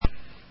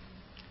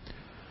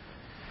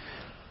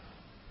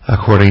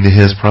According to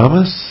His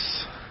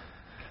promise,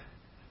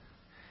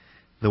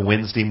 the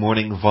Wednesday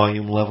morning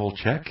volume level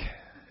check.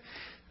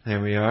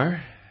 There we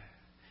are.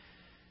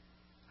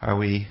 Are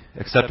we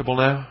acceptable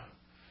now?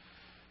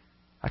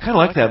 I kind of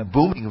like that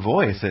booming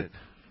voice. It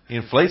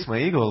inflates my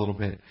ego a little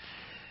bit.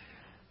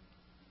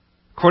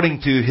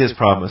 According to His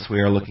promise, we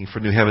are looking for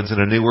new heavens and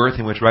a new earth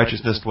in which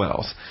righteousness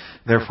dwells.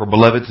 Therefore,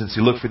 beloved, since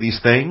you look for these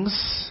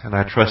things, and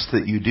I trust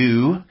that you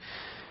do,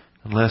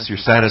 unless you're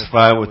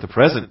satisfied with the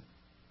present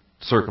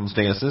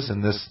circumstances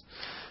in this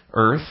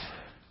earth,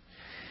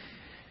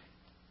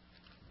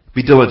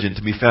 be diligent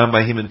to be found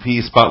by Him in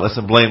peace, spotless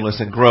and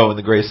blameless, and grow in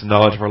the grace and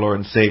knowledge of our Lord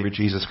and Savior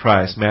Jesus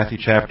Christ. Matthew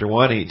chapter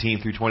 1,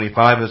 18 through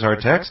 25 is our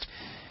text.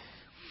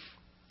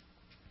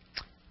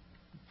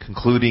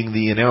 Concluding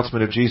the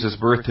announcement of Jesus'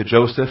 birth to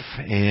Joseph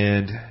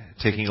and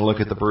taking a look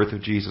at the birth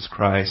of Jesus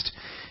Christ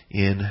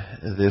in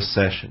this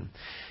session.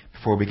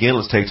 Before we begin,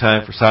 let's take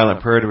time for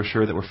silent prayer to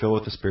assure that we're filled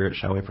with the Spirit.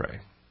 Shall we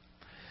pray?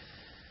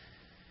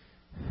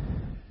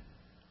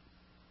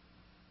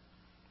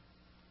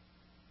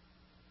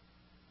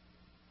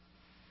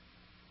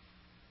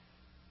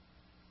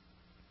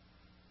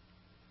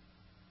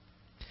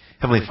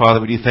 Heavenly Father,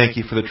 we do thank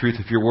You for the truth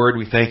of Your Word.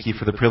 We thank You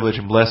for the privilege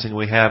and blessing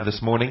we have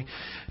this morning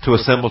to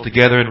assemble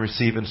together and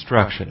receive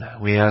instruction.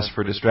 We ask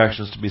for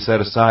distractions to be set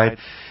aside,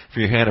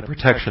 for Your hand of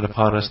protection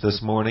upon us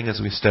this morning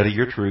as we study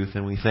Your truth,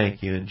 and we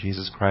thank You in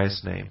Jesus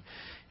Christ's name.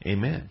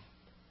 Amen.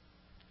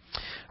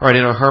 All right,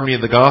 in our Harmony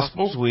of the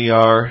Gospels, we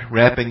are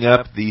wrapping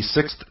up the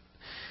 6th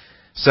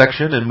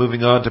section and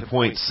moving on to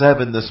point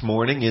 7 this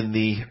morning in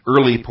the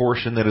early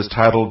portion that is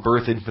titled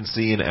Birth,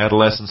 Infancy, and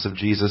Adolescence of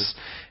Jesus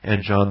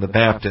and John the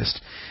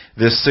Baptist.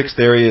 This 6th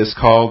area is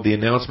called the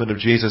announcement of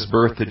Jesus'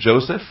 birth to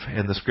Joseph,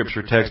 and the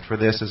scripture text for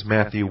this is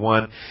Matthew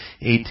 1,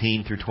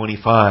 18 through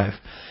 25.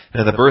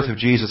 Now the birth of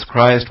Jesus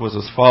Christ was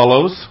as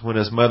follows. When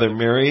His mother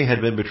Mary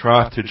had been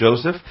betrothed to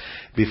Joseph,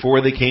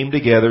 before they came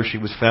together, she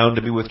was found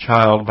to be with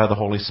child by the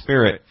Holy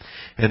Spirit.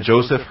 And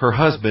Joseph, her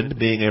husband,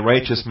 being a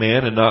righteous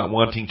man and not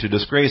wanting to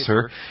disgrace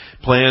her,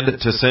 planned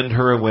to send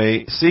her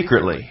away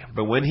secretly.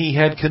 But when he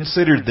had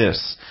considered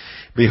this,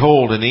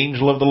 behold, an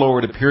angel of the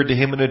Lord appeared to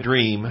him in a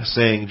dream,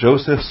 saying,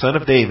 Joseph, son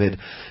of David,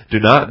 do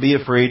not be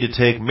afraid to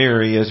take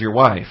Mary as your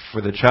wife,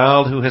 for the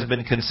child who has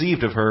been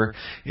conceived of her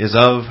is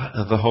of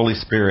the Holy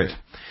Spirit.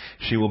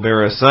 She will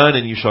bear a son,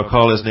 and you shall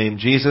call his name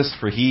Jesus,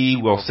 for he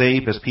will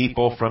save his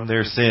people from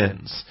their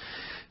sins.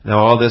 Now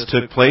all this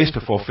took place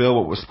to fulfill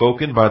what was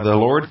spoken by the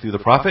Lord through the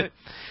prophet.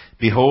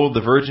 Behold,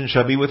 the virgin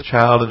shall be with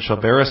child and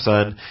shall bear a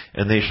son,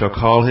 and they shall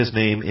call his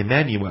name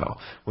Emmanuel,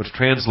 which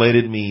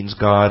translated means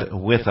God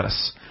with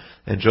us.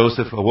 And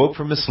Joseph awoke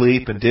from his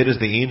sleep and did as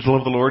the angel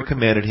of the Lord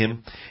commanded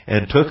him,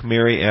 and took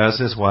Mary as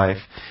his wife,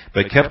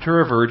 but kept her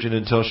a virgin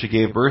until she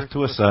gave birth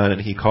to a son, and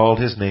he called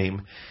his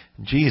name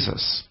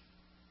Jesus.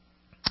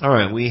 All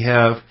right, we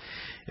have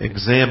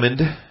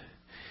examined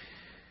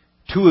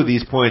 2 of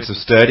these points of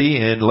study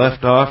and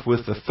left off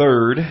with the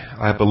 3rd,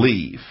 I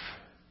believe.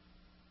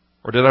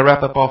 Or did I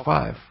wrap up all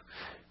 5?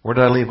 Where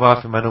did I leave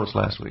off in my notes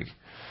last week?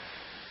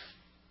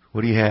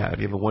 What do you have?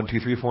 Do you have a 1, 2,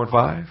 3, 4, and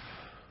 5?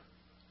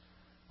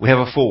 We have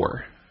a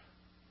 4.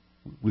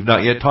 We've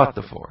not yet taught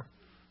the 4.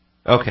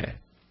 Okay.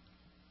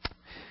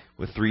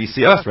 With 3,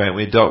 see us, right?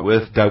 We dealt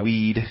with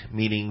David,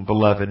 meaning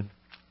beloved.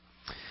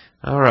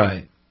 All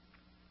right.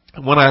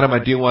 One item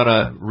I do want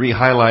to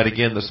re-highlight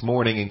again this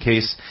morning in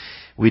case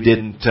we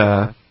didn't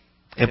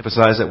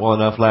emphasize it well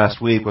enough last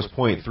week was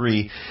point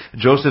 3.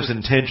 Joseph's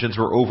intentions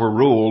were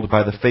overruled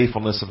by the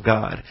faithfulness of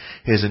God.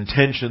 His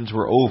intentions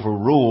were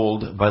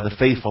overruled by the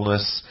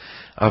faithfulness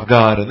of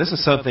God. And this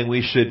is something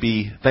we should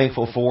be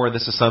thankful for, and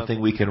this is something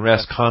we can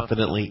rest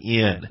confidently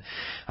in.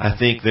 I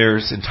think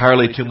there's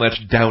entirely too much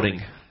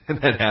doubting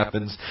that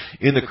happens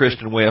in the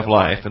Christian way of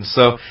life. And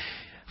so,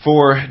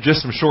 for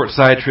just some short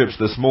side trips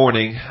this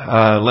morning,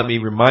 let me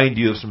remind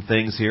you of some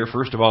things here.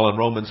 First of all, in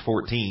Romans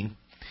 14,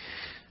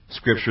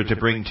 scripture to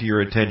bring to your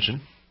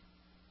attention.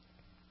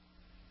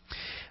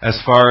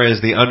 As far as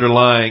the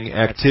underlying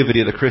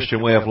activity of the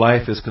Christian way of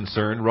life is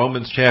concerned,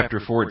 Romans chapter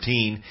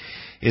 14,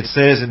 it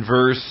says in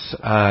verse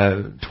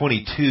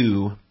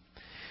 22,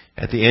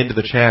 at the end of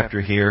the chapter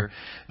here,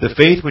 the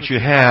faith which you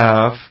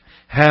have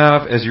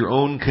as your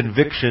own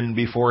conviction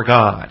before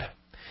God.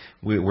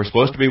 We're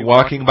supposed to be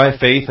walking by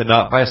faith and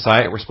not by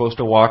sight. We're supposed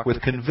to walk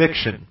with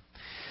conviction.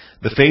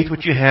 The faith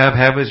which you have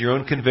as your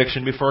own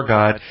conviction before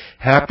God.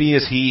 Happy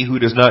is he who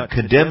does not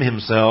condemn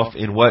himself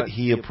in what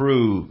he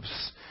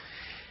approves.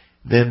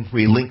 Then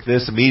we link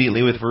this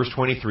immediately with verse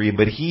 23.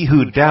 But he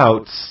who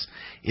doubts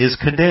is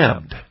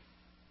condemned.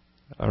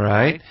 All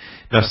right?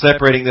 Now,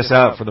 separating this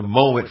out for the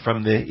moment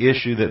from the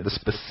issue that the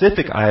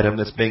specific item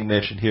that's being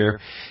mentioned here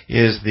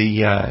is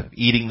the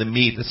eating the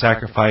meat that's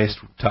sacrificed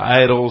to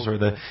idols or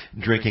the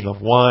drinking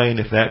of wine,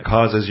 if that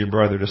causes your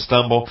brother to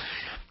stumble.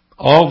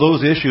 All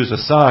those issues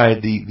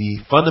aside, the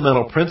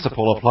fundamental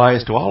principle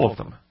applies to all of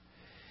them.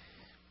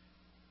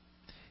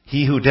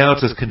 He who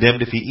doubts is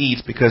condemned if he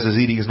eats, because his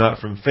eating is not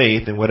from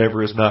faith, and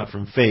whatever is not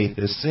from faith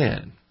is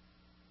sin.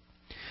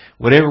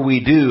 Whatever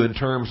we do in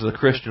terms of the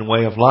Christian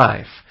way of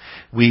life,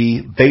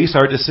 we base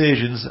our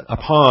decisions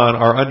upon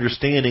our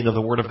understanding of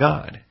the Word of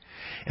God.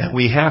 And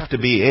we have to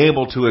be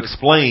able to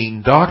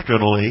explain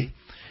doctrinally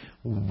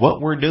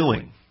what we're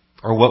doing,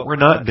 or what we're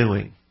not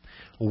doing,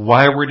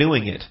 why we're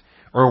doing it,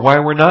 or why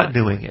we're not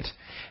doing it.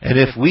 And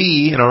if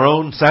we, in our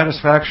own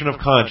satisfaction of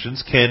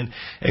conscience, can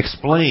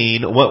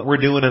explain what we're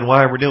doing and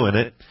why we're doing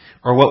it,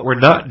 or what we're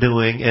not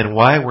doing and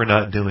why we're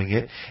not doing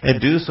it,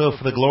 and do so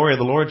for the glory of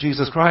the Lord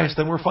Jesus Christ,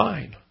 then we're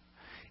fine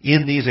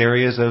in these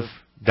areas of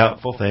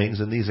doubtful things,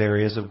 in these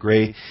areas of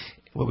gray,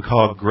 what we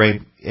call gray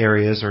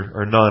areas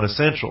or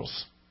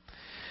non-essentials.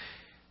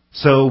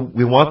 So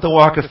we want the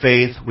walk of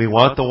faith, we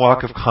want the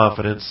walk of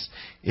confidence.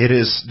 It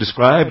is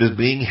described as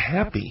being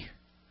happy.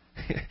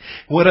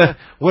 What a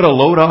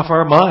load off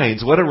our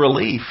minds. What a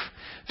relief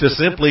to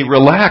simply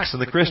relax in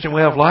the Christian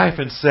way of life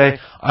and say,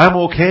 I'm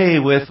okay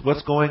with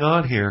what's going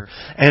on here.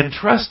 And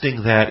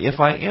trusting that if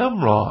I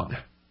am wrong,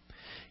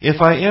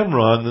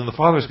 then the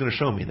Father's going to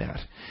show me that.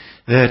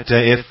 That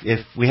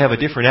if we have a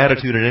different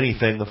attitude in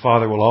anything, the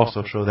Father will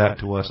also show that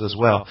to us as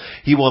well.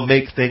 He will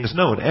make things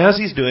known, as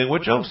He's doing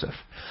with Joseph.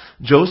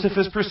 Joseph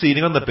is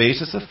proceeding on the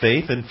basis of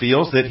faith and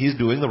feels that he's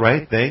doing the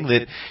right thing,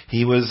 that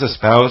he was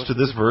espoused to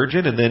this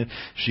virgin, and then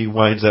she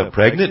winds up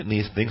pregnant, and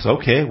he thinks,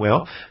 okay,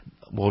 well,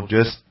 we'll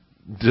just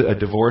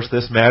divorce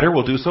this matter.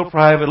 We'll do so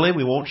privately.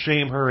 We won't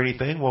shame her or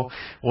anything.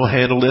 We'll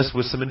handle this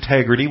with some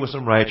integrity, with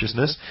some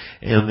righteousness,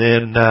 and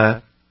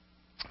then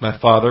my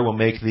father will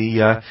make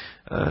the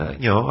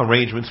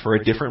arrangements for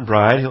a different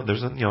bride.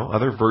 There's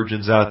other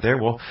virgins out there.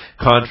 We'll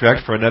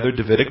contract for another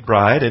Davidic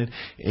bride,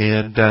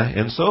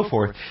 and so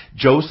forth.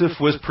 Joseph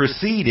was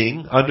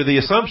proceeding under the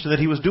assumption that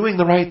he was doing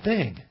the right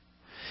thing.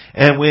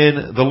 And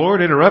when the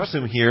Lord interrupts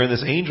him here, and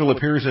this angel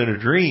appears in a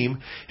dream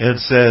and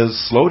says,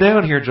 "Slow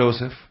down here,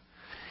 Joseph.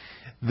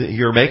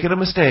 You're making a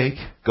mistake.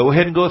 Go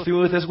ahead and go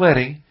through with this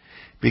wedding."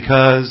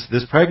 Because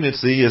this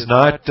pregnancy is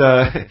not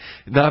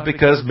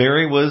because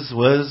Mary was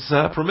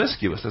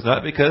promiscuous. It's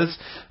not because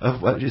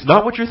it's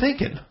not what you're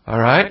thinking. All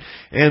right,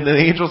 and the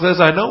angel says,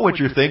 "I know what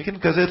you're thinking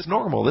because it's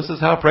normal. This is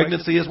how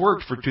pregnancy has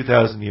worked for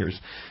 2,000 years,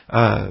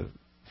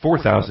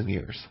 4,000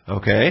 years."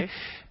 Okay,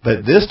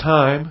 but this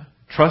time,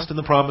 trust in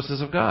the promises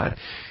of God.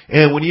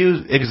 And when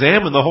you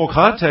examine the whole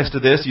context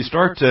of this, you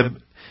start to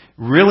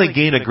really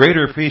gain a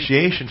greater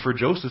appreciation for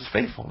Joseph's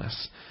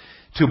faithfulness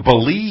to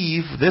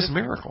believe this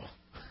miracle.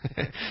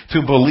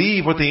 To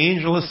believe what the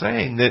angel is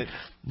saying, that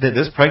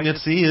this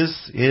pregnancy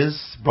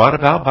is brought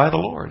about by the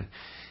Lord.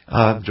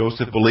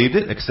 Joseph believed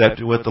it,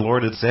 accepted what the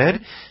Lord had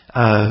said,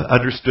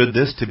 understood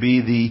this to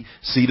be the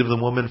seed of the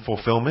woman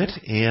fulfillment,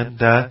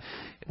 and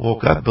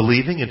woke up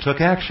believing and took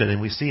action. And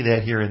we see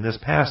that here in this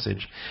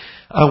passage.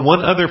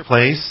 One other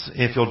place,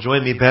 if you'll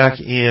join me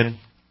back in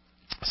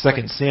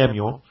 2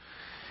 Samuel,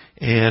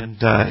 and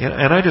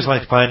I just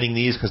like finding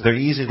these because they're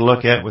easy to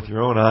look at with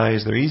your own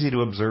eyes. They're easy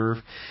to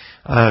observe.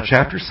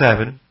 Chapter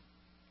 7,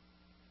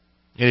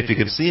 and if you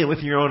can see it with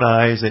your own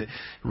eyes, it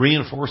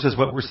reinforces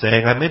what we're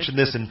saying. I mentioned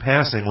this in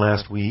passing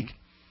last week,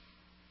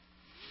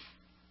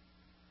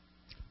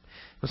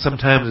 but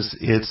sometimes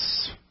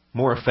it's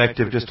more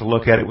effective just to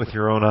look at it with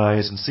your own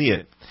eyes and see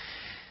it.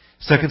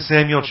 2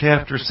 Samuel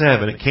chapter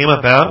 7, it came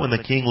about when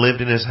the king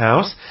lived in his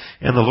house,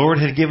 and the Lord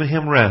had given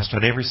him rest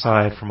on every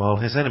side from all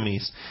his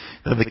enemies.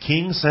 Then the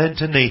king said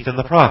to Nathan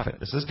the prophet,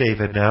 this is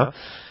David now,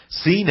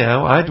 "See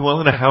now, I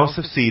dwell in a house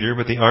of cedar,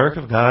 but the ark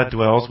of God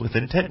dwells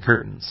within tent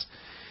curtains."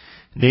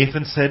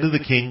 Nathan said to the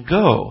king,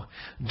 "Go,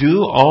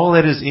 do all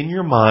that is in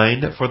your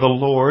mind, for the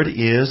Lord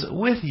is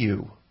with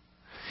you."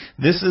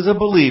 This is a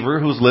believer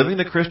who's living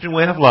the Christian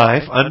way of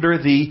life under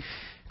the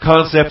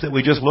concept that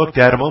we just looked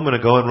at a moment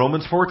ago in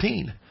Romans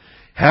 14.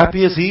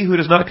 Happy is he who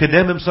does not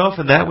condemn himself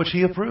in that which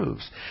he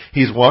approves.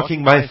 He's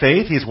walking by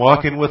faith. He's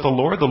walking with the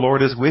Lord. The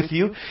Lord is with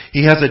you.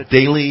 He has a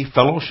daily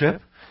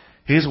fellowship.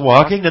 He's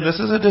walking, and this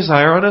is a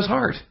desire on his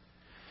heart.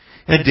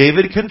 And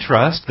David can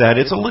trust that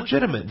it's a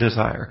legitimate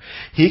desire.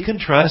 He can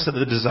trust that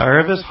the desire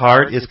of his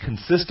heart is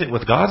consistent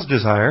with God's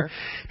desire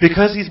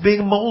because he's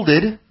being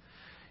molded,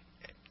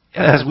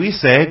 as we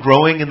say,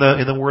 growing in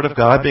the Word of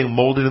God, being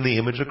molded in the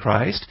image of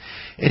Christ.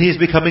 And he's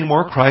becoming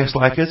more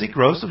Christ-like as he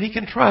grows, so he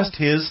can trust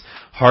his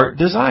heart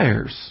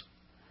desires.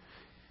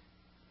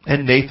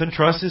 And Nathan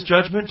trusts his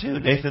judgment too.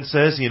 Nathan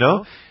says,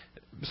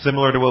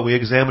 similar to what we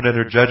examined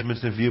under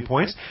judgments and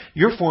viewpoints,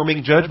 you're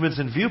forming judgments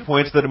and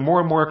viewpoints that are more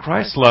and more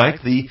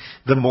Christ-like the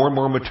more and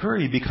more mature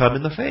you become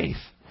in the faith.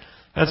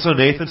 And so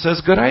Nathan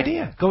says, good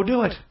idea, go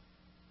do it.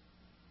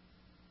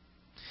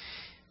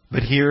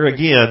 But here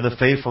again, the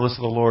faithfulness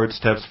of the Lord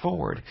steps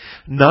forward.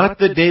 Not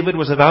that David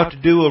was about to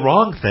do a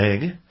wrong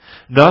thing.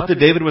 Not that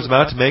David was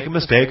about to make a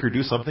mistake or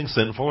do something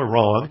sinful or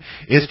wrong.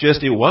 It's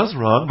just it was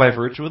wrong by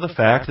virtue of the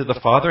fact that the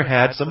father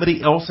had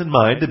somebody else in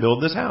mind to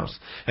build this house.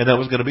 And that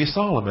was going to be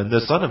Solomon, the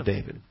son of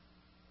David.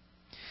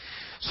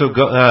 So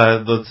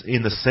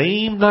in the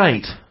same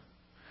night,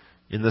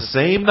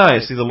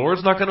 see, the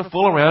Lord's not going to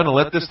fool around and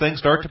let this thing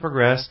start to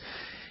progress.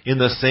 In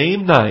the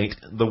same night,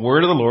 the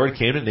word of the Lord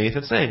came to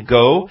Nathan saying,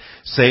 "Go,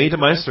 say to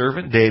my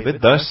servant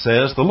David, thus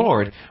says the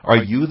Lord, are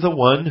you the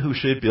one who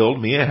should build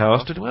me a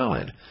house to dwell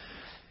in?"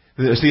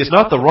 See, it's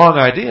not the wrong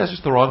idea, it's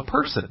just the wrong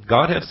person.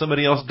 God had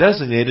somebody else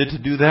designated to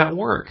do that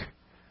work.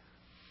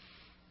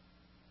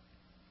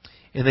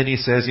 And then he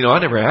says, I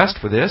never asked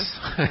for this.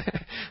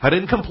 I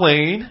didn't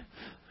complain.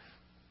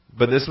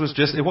 But this was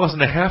just, it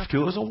wasn't a have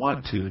to, it was a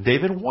want to.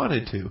 David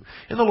wanted to.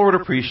 And the Lord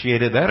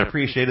appreciated that,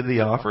 appreciated the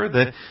offer.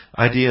 The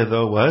idea,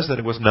 though, was that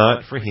it was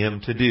not for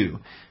him to do.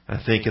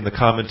 I think in the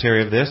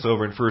commentary of this,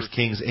 over in 1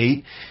 Kings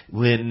 8,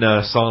 when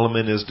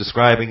Solomon is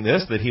describing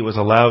this, that he was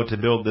allowed to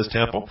build this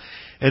temple.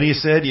 And he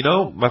said,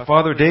 my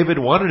father David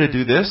wanted to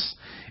do this,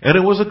 and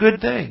it was a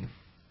good thing.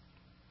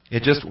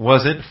 It just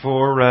wasn't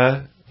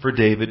for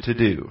David to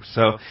do.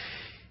 So,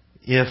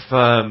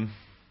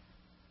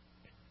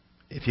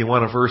 if you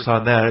want a verse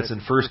on that, it's in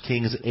 1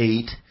 Kings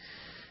 8,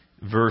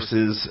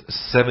 verses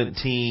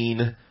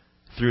 17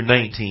 through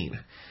 19.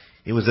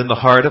 It was in the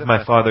heart of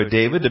my father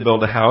David to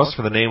build a house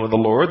for the name of the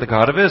Lord, the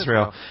God of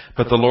Israel.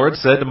 But the Lord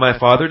said to my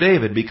father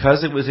David,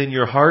 because it was in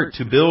your heart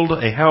to build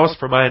a house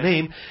for my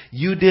name,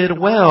 you did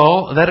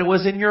well that it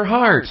was in your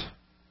heart.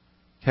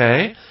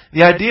 Okay?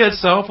 The idea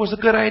itself was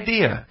a good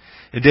idea.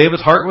 And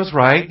David's heart was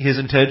right. His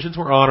intentions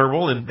were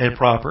honorable and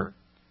proper.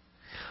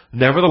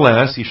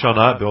 Nevertheless, he shall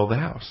not build the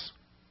house.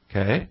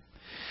 Okay?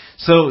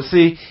 So,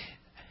 see,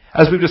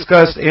 as we've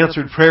discussed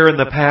answered prayer in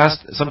the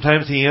past,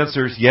 sometimes he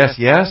answers yes,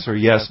 yes, or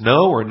yes,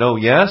 no, or no,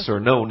 yes, or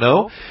no,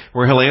 no,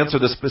 where he'll answer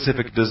the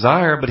specific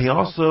desire, but he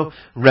also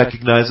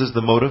recognizes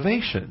the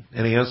motivation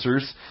and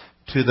answers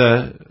to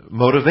the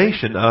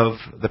motivation of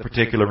the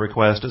particular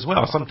request as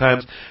well.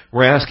 Sometimes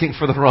we're asking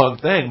for the wrong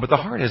thing, but the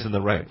heart is in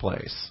the right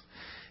place,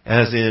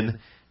 as in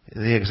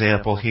the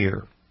example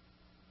here.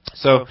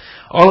 So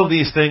all of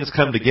these things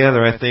come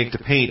together, I think, to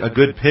paint a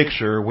good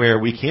picture where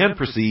we can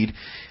proceed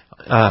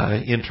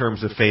in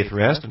terms of faith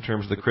rest, in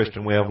terms of the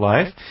Christian way of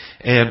life,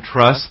 and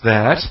trust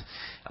that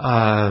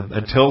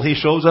until he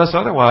shows us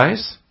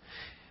otherwise,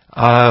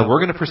 we're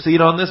going to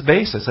proceed on this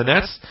basis. And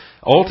that's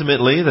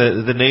ultimately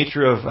the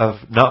nature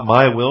of not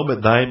my will,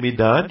 but thine be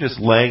done, just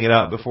laying it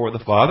out before the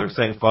Father,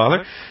 saying,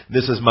 Father,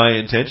 this is my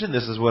intention,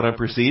 this is what I'm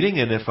proceeding,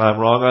 and if I'm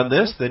wrong on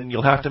this, then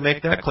you'll have to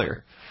make that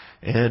clear.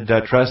 And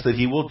trust that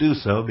he will do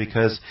so,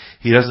 because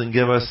he doesn't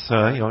give us,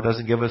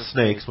 doesn't give us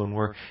snakes when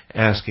we're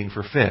asking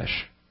for fish.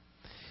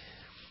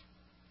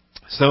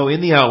 So in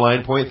the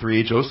outline, point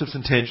 3, Joseph's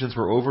intentions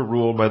were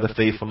overruled by the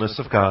faithfulness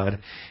of God,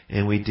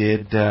 and we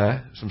did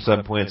some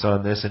subpoints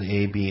on this in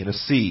A, B, and a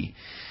C.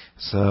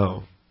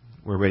 So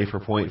we're ready for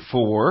point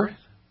 4.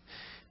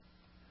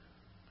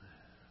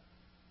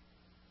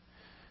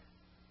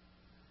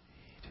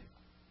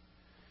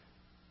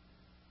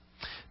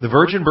 The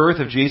virgin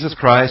birth of Jesus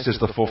Christ is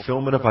the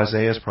fulfillment of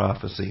Isaiah's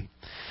prophecy.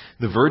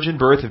 The virgin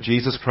birth of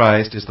Jesus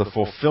Christ is the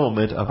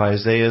fulfillment of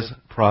Isaiah's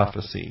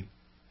prophecy.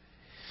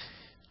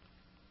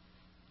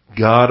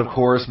 God, of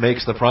course,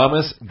 makes the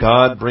promise.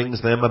 God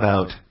brings them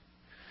about.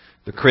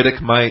 The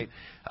critic might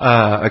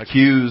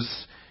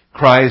accuse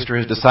Christ or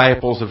his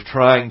disciples of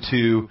trying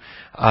to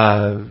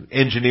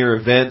engineer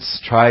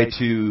events, try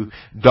to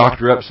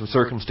doctor up some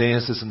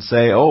circumstances and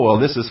say, oh, well,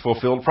 this is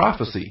fulfilled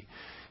prophecy.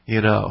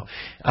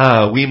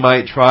 We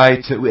might try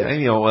to,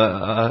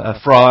 a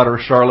fraud or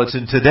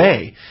charlatan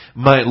today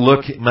might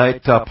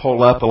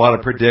pull up a lot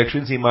of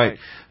predictions. He might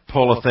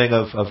pull a thing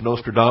of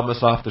Nostradamus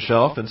off the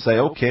shelf and say,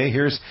 okay,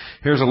 here's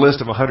a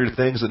list of 100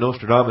 things that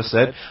Nostradamus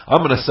said. I'm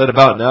going to set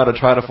about now to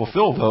try to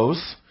fulfill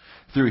those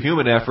through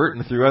human effort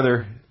and through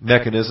other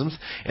mechanisms.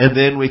 And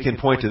then we can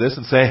point to this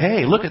and say,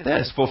 hey, look at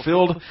this,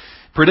 fulfilled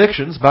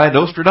predictions by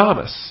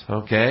Nostradamus.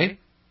 Okay?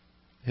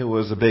 It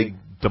was a big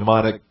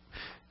demonic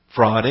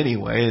fraud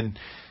anyway, and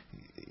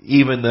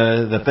even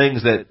the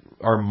things that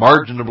are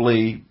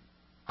marginally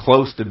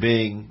close to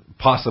being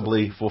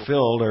possibly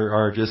fulfilled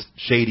are just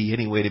shady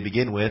anyway to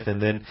begin with,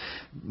 and then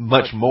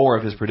much more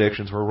of his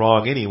predictions were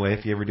wrong anyway,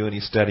 if you ever do any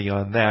study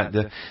on that.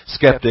 The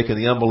skeptic and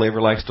the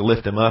unbeliever likes to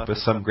lift him up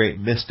as some great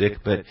mystic,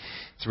 but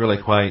it's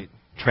really quite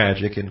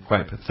tragic and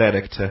quite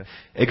pathetic to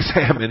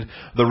examine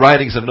the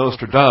writings of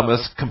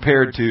Nostradamus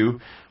compared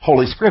to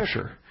Holy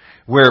Scripture,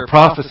 where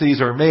prophecies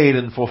are made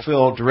and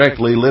fulfilled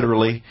directly,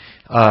 literally,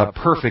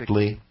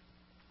 perfectly,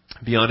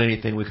 beyond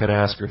anything we could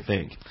ask or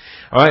think.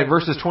 All right,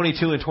 verses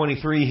 22 and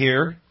 23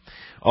 here.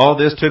 All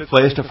this took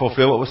place to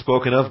fulfill what was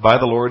spoken of by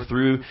the Lord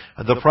through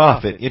the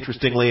prophet.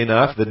 Interestingly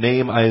enough, the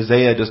name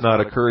Isaiah does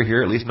not occur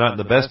here, at least not in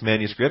the best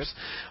manuscripts,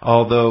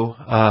 although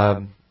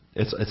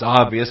it's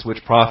obvious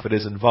which prophet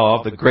is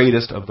involved, the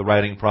greatest of the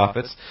writing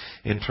prophets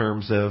in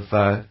terms of,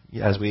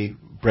 as we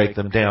break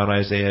them down,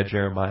 Isaiah,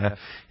 Jeremiah,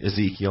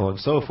 Ezekiel, and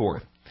so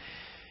forth.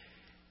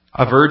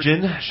 A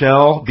virgin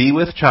shall be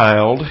with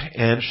child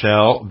and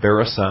shall bear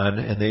a son,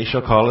 and they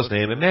shall call his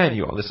name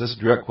Emmanuel. This is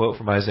a direct quote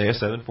from Isaiah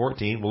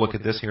 7:14. We'll look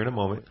at this here in a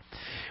moment,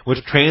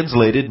 which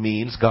translated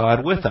means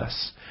God with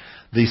us.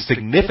 The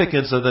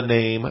significance of the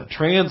name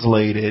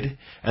translated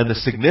and the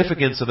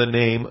significance of the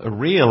name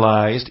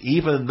realized,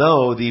 even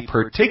though the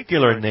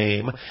particular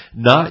name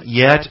not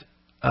yet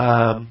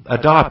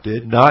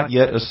adopted, not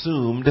yet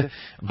assumed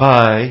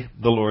by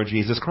the Lord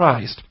Jesus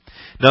Christ.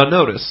 Now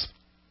notice,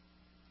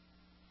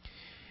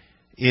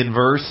 in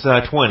verse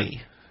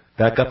 20,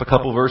 Back up a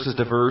couple verses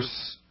to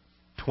verse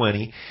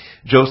 20.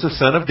 Joseph,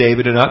 son of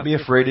David, do not be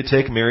afraid to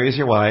take Mary as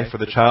your wife, for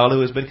the child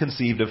who has been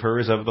conceived of her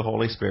is of the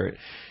Holy Spirit.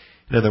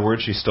 In other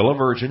words, she's still a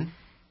virgin.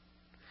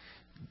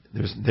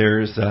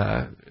 There's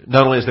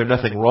not only is there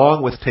nothing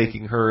wrong with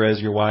taking her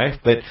as your wife,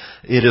 but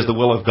it is the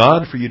will of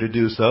God for you to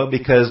do so,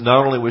 because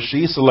not only was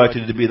she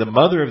selected to be the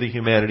mother of the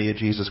humanity of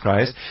Jesus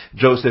Christ,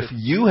 Joseph,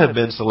 you have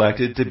been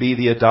selected to be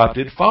the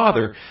adopted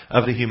father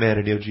of the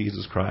humanity of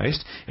Jesus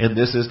Christ, and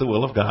this is the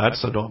will of God,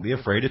 so don't be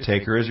afraid to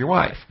take her as your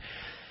wife.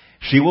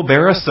 She will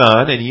bear a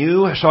son, and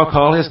you shall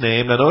call his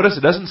name. Now notice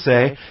it doesn't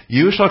say,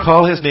 you shall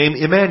call his name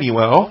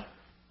Emmanuel,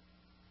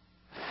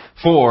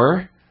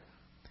 for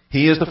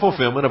he is the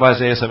fulfillment of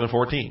Isaiah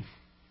 7:14.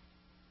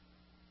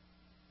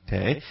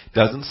 Okay?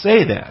 Doesn't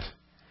say that.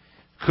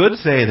 Could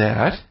say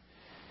that.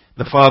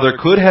 The Father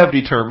could have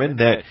determined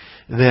that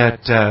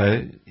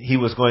he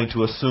was going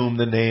to assume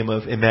the name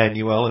of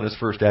Emmanuel in his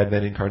first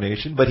Advent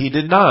incarnation, but he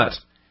did not.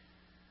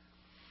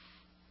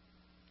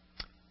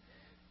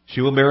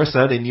 She will bear a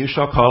son, and you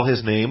shall call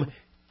his name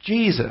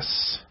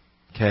Jesus.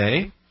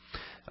 Okay?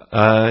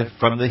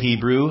 From the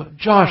Hebrew,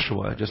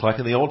 Joshua. Just like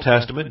in the Old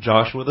Testament,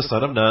 Joshua the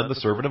son of Nun, the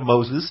servant of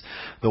Moses,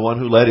 the one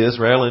who led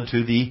Israel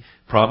into the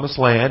promised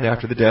land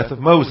after the death of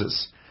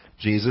Moses.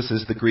 Jesus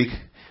is the Greek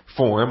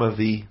form of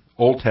the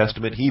Old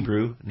Testament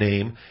Hebrew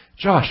name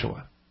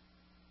Joshua.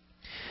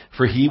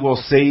 For he will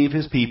save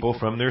his people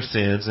from their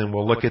sins, and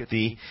we'll look at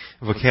the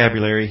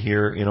vocabulary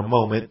here in a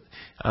moment,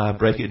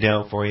 break it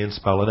down for you and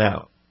spell it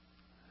out.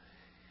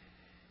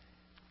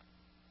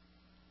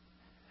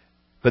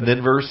 But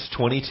then verse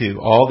 22,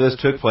 all this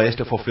took place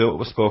to fulfill what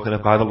was spoken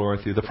of by the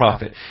Lord through the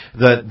prophet.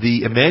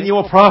 The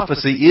Emmanuel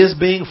prophecy is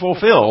being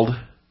fulfilled,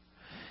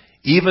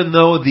 even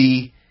though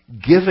the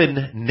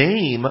given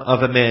name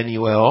of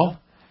Emmanuel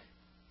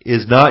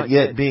is not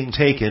yet being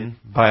taken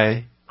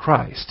by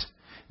Christ.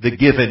 The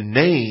given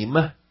name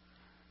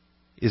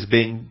is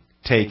being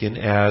taken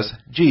as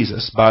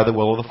Jesus by the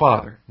will of the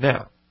Father.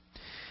 Now,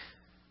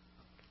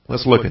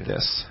 let's look at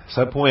this.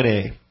 Subpoint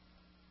A.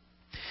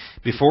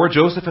 Before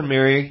Joseph and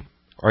Mary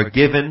are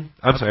given,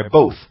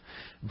 both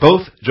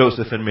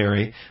Joseph and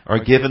Mary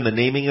are given the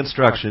naming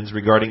instructions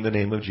regarding the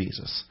name of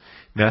Jesus.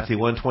 Matthew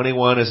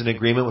 1:21 is in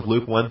agreement with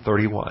Luke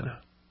 1:31. Of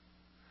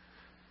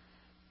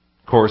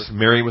course,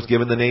 Mary was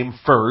given the name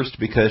first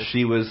because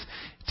she was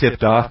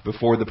tipped off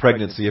before the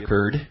pregnancy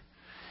occurred.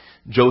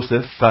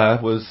 Joseph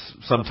was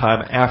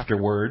sometime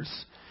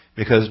afterwards,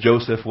 because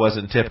Joseph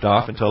wasn't tipped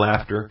off until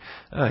after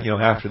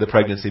the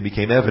pregnancy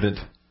became evident.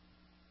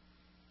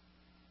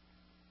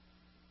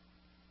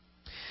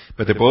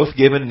 But they're both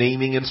given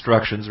naming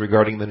instructions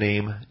regarding the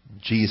name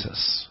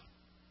Jesus.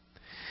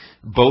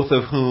 Both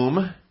of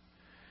whom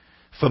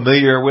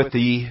familiar with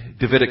the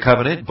Davidic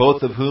covenant,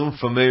 both of whom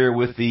familiar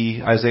with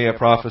the Isaiah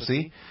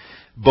prophecy,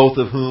 both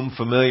of whom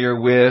familiar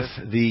with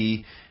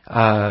the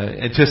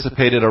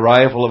anticipated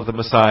arrival of the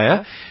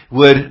Messiah,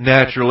 would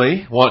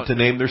naturally want to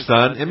name their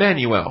son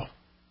Emmanuel.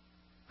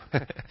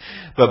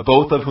 But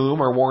both of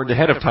whom are warned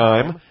ahead of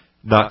time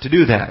not to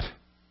do that.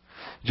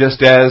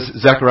 Just as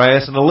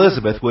Zacharias and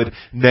Elizabeth would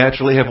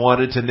naturally have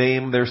wanted to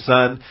name their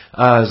son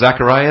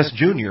Zacharias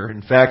Jr.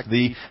 In fact,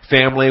 the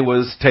family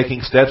was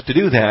taking steps to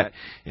do that.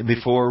 And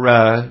before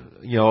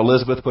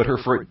Elizabeth put her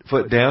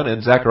foot down,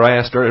 and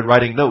Zacharias started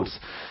writing notes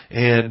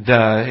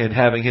and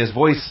having his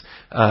voice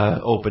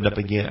opened up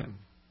again.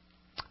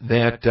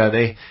 That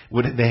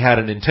they had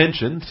an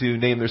intention to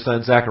name their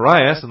son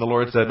Zacharias, and the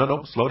Lord said,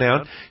 no, slow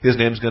down. His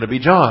name's going to be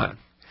John.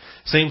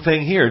 Same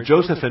thing here.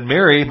 Joseph and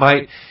Mary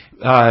might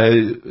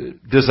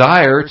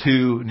desire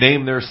to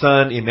name their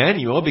son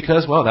Emmanuel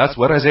because, well, that's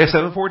what Isaiah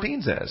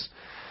 7:14 says.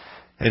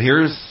 And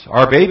here's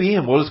our baby,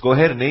 and we'll just go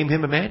ahead and name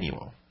him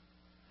Emmanuel.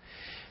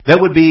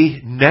 That would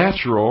be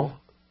natural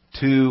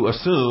to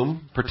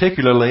assume,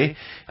 particularly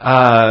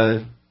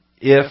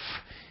if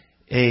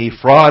a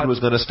fraud was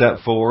going to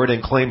step forward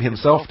and claim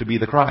himself to be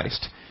the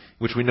Christ,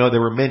 which we know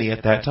there were many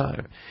at that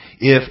time.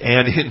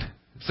 In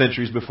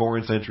centuries before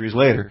and centuries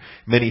later,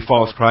 many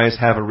false Christs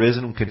have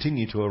arisen and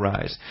continue to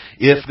arise.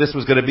 If this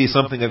was going to be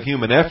something of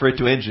human effort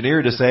to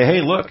engineer to say,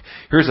 hey, look,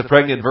 here's a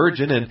pregnant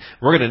virgin and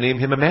we're going to name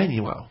him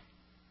Emmanuel.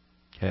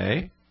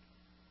 Okay?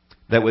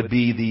 That would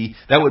be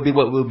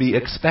what would be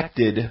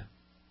expected.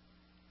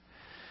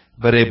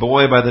 But a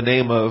boy by the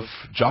name of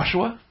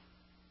Joshua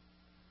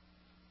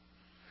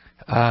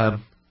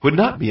would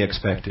not be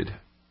expected.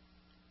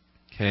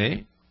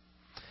 Okay?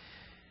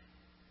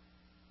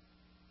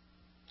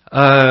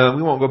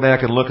 We won't go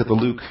back and look at the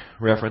Luke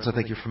reference. I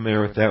think you're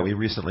familiar with that. We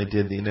recently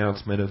did the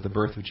announcement of the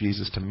birth of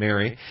Jesus to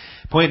Mary.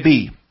 Point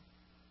B.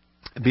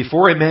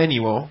 Before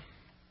Emmanuel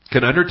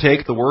can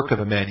undertake the work of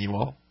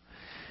Emmanuel,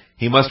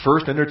 he must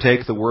first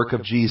undertake the work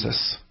of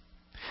Jesus.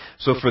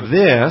 So for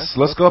this,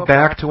 let's go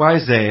back to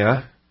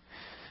Isaiah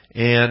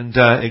and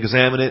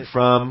examine it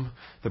from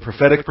the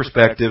prophetic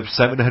perspective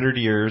 700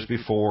 years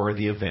before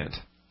the event.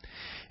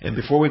 And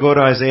before we go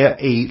to Isaiah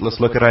 8,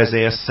 let's look at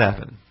Isaiah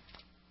 7.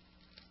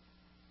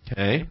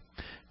 Okay?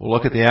 We'll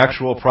look at the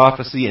actual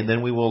prophecy, and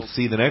then we will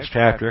see the next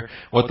chapter,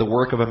 what the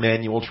work of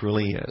Emmanuel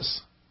truly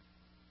is.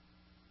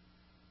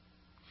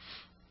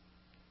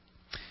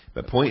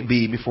 But point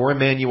B, before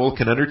Emmanuel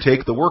can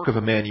undertake the work of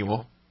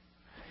Emmanuel,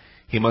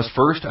 he must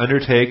first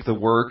undertake the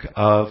work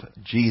of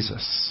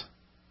Jesus.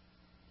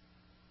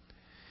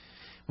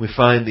 We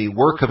find the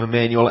work of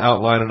Emmanuel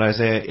outlined in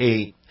Isaiah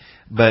 8,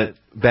 but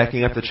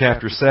backing up to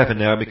chapter 7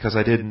 now, because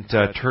I didn't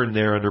turn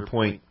there under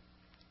point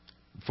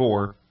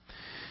 4,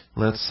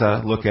 let's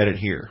look at it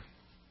here.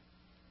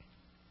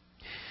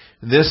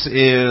 This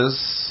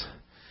is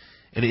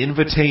an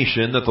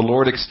invitation that the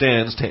Lord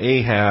extends to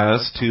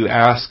Ahaz to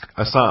ask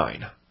a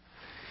sign.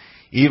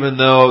 Even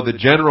though the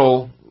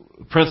general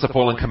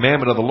principle and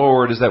commandment of the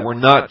Lord is that we're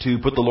not to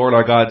put the Lord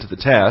our God to the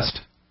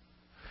test,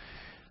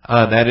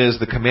 that is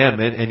the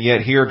commandment, and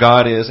yet here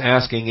God is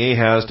asking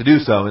Ahaz to do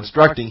so,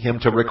 instructing him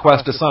to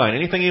request a sign,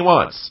 anything he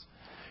wants.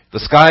 The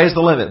sky is the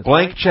limit,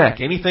 blank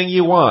check, anything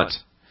you want.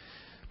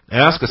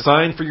 Ask a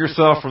sign for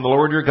yourself from the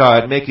Lord your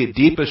God. Make it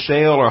deep as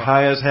Sheol or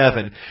high as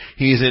heaven.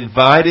 He's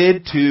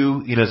invited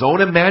to, in his own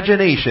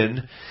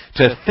imagination,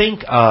 to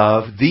think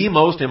of the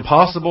most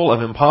impossible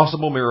of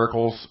impossible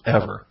miracles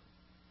ever.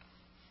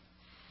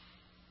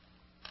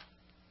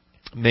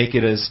 Make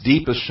it as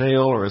deep as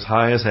Sheol or as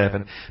high as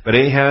heaven. But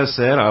Ahaz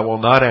said, I will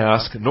not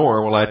ask,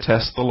 nor will I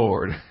test the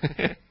Lord.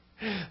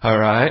 All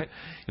right?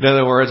 In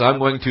other words, I'm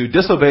going to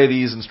disobey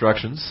these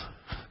instructions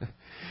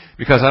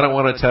because I don't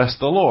want to test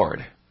the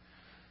Lord.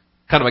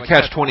 Kind of a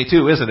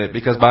catch-22, isn't it?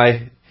 Because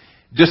by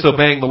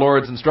disobeying the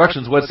Lord's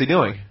instructions, what's he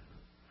doing?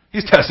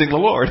 He's testing the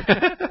Lord.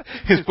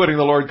 He's putting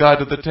the Lord God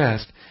to the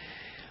test.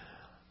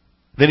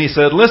 Then he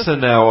said, Listen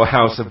now, O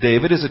house of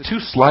David, is it too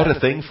slight a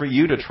thing for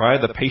you to try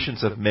the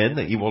patience of men,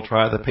 that you will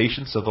try the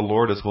patience of the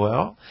Lord as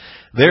well?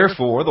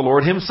 Therefore, the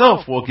Lord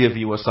himself will give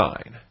you a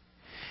sign.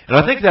 And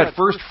I think that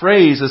first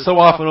phrase is so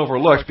often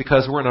overlooked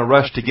because we're in a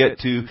rush to get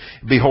to,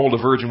 Behold, a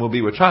virgin will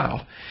be with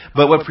child.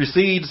 But what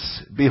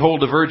precedes,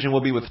 Behold, a virgin will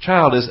be with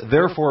child is,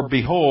 therefore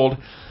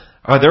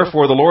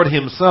the Lord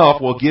himself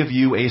will give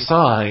you a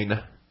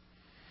sign.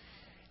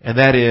 And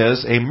that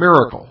is a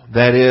miracle.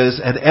 That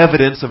is an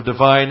evidence of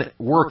divine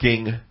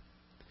working.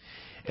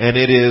 And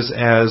it is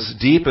as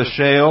deep as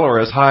Sheol or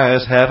as high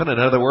as heaven. In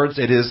other words,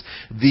 it is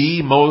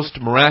the most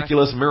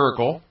miraculous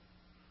miracle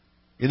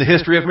in the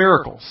history of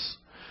miracles.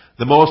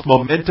 The most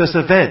momentous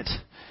event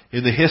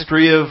in the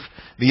history of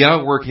the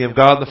outworking of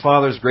God the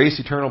Father's grace,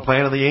 eternal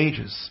plan of the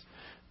ages.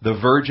 The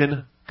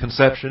virgin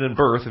conception and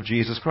birth of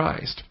Jesus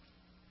Christ.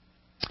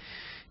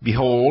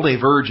 Behold, a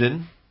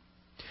virgin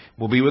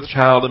will be with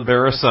child and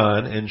bear a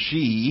son, and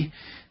she,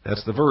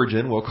 that's the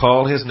virgin, will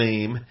call his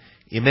name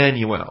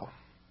Emmanuel.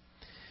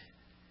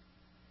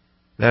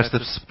 That's the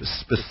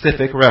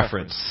specific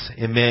reference.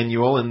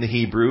 Emmanuel in the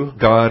Hebrew,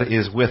 God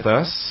is with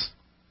us.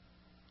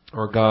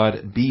 Or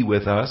God be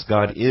with us,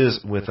 God is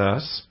with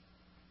us,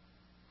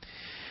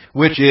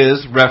 which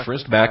is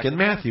referenced back in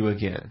Matthew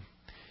again.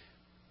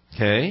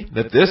 Okay?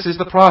 That this is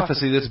the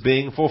prophecy that's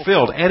being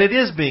fulfilled, and it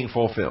is being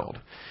fulfilled.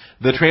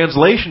 The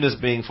translation is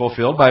being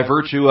fulfilled by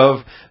virtue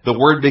of the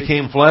Word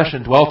became flesh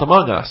and dwelt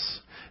among us.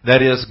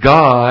 That is,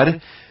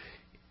 God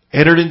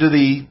entered into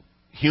the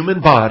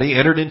human body,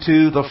 entered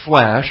into the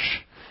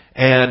flesh,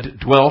 and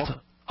dwelt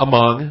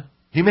among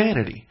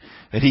humanity.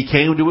 That He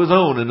came to His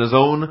own, and His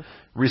own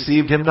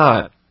received Him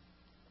not.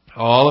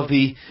 All of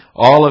the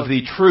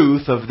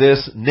truth of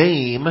this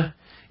name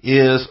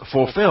is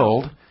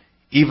fulfilled,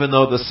 even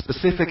though the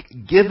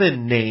specific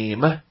given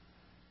name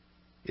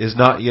is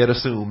not yet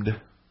assumed.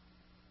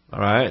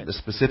 Alright? The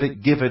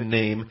specific given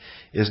name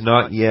is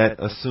not yet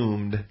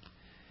assumed.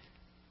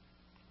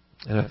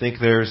 And I think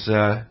there's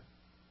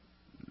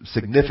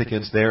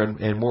significance there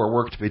and more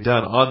work to be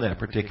done on that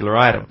particular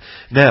item.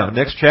 Now,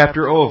 next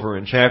chapter over,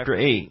 in chapter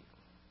 8,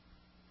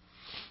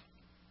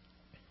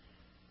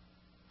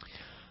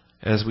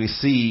 as we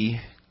see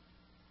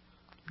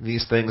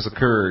these things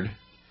occurred.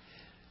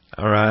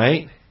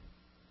 Alright?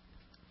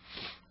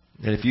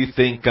 And if you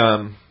think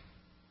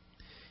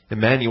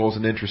Emmanuel's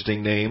an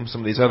interesting name,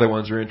 some of these other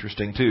ones are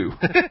interesting too.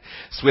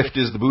 Swift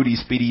is the booty,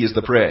 speedy is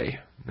the prey.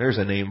 There's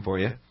a name for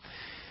you.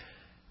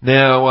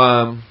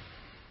 Now,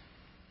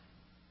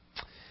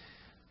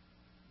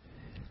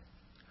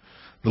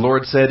 the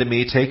Lord said to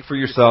me, Take for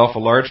yourself a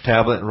large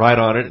tablet and write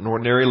on it in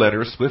ordinary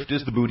letters, Swift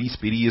is the booty,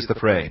 speedy is the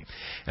prey.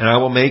 And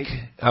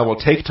I will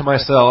take to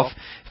myself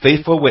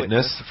faithful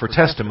witness for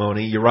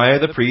testimony, Uriah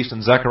the priest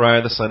and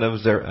Zechariah the son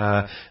of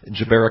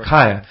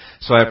Jeberechiah.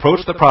 So I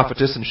approached the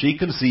prophetess, and she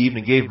conceived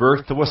and gave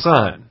birth to a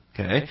son.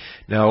 Okay.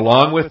 Now,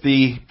 along with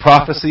the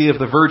prophecy of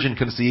the virgin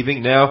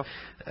conceiving, now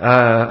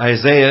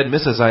Isaiah and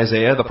Mrs.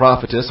 Isaiah, the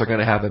prophetess, are going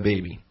to have a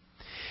baby.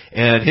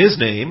 And his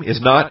name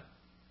is not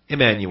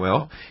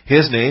Emmanuel.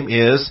 His name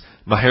is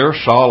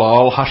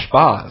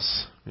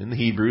Maher-Shalal-Hashbaz. In the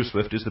Hebrew,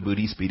 swift is the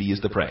booty, speedy is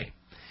the prey.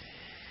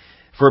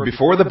 For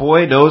before the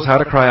boy knows how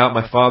to cry out,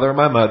 my father and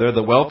my mother,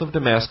 the wealth of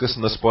Damascus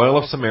and the spoil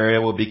of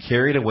Samaria will be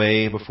carried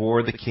away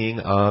before the king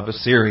of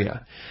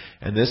Assyria.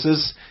 And this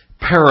is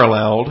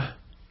paralleled,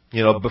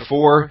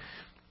 before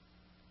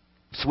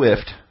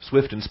swift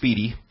and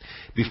speedy.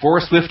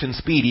 Before swift and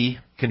speedy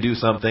can do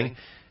something,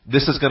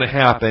 this is going to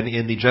happen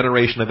in the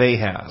generation of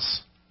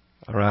Ahaz.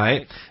 All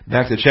right.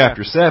 Back to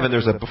chapter 7,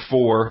 there's a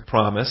before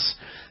promise.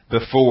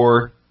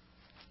 Before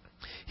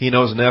he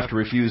knows enough to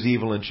refuse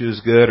evil and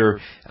choose good, or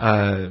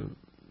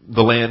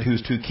the land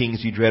whose 2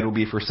 kings you dread will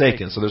be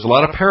forsaken. So there's a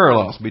lot of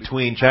parallels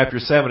between chapter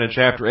 7 and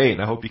chapter 8,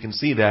 and I hope you can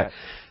see that.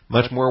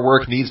 Much more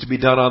work needs to be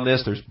done on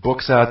this. There's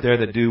books out there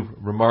that do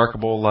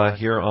remarkable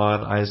here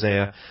on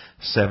Isaiah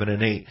 7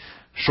 and 8.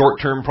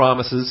 Short-term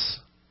promises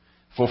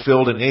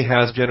fulfilled in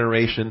Ahaz's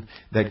generation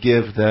that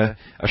give the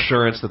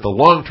assurance that the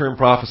long-term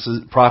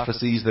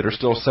prophecies that are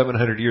still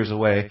 700 years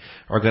away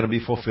are going to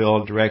be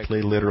fulfilled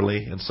directly,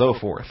 literally, and so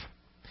forth.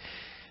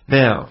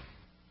 Now,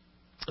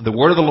 the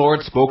word of the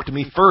Lord spoke to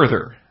me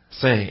further,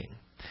 saying,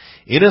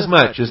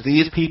 Inasmuch as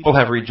these people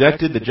have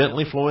rejected the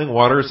gently flowing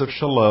waters of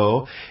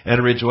Shiloh,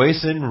 and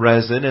rejoice in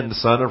Rezin and the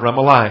son of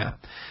Remaliah.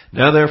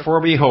 Now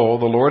therefore,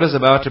 behold, the Lord is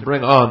about to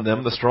bring on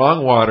them the strong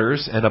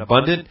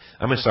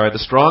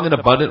and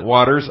abundant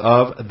waters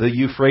of the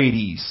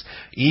Euphrates,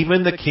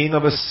 even the king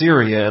of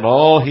Assyria and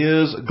all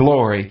his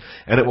glory,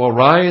 and it will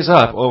rise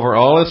up over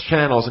all its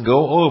channels and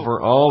go over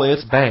all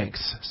its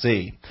banks.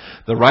 See,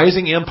 the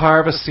rising empire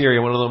of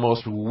Assyria, one of the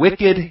most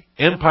wicked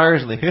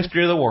empires in the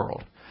history of the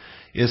world,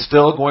 is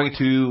still going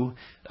to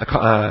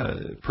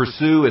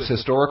pursue its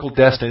historical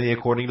destiny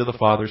according to the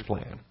Father's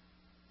plan.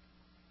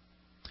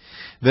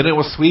 Then it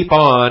will sweep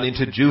on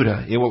into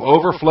Judah. It will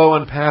overflow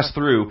and pass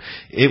through.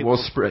 It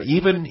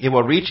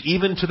will reach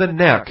even to the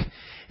neck,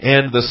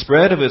 and the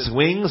spread of its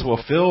wings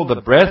will fill the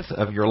breadth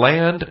of your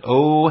land,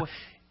 O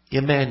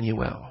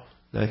Emmanuel.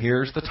 Now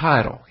here's the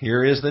title.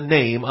 Here is the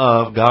name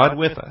of God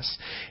with us,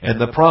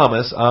 and the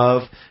promise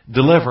of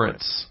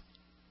deliverance.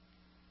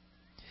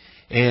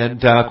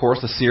 And, of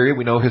course, Assyria,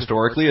 we know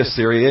historically,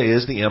 Assyria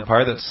is the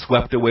empire that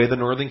swept away the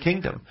northern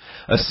kingdom.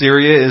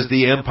 Assyria is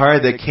the empire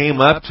that came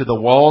up to the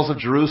walls of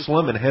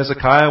Jerusalem, and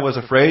Hezekiah was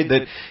afraid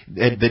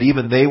that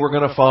even they were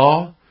going to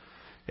fall.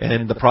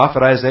 And the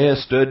prophet Isaiah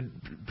stood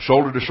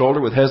shoulder to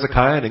shoulder with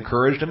Hezekiah and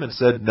encouraged him and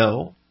said,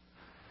 no.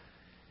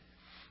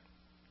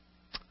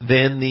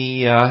 Then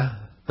the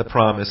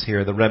promise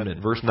here, the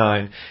remnant. Verse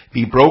 9,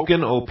 Be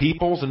broken, O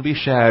peoples, and be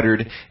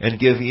shattered, and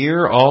give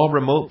ear all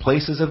remote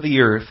places of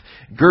the earth.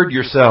 Gird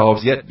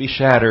yourselves, yet be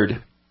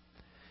shattered.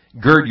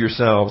 Gird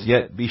yourselves,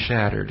 yet be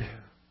shattered. Is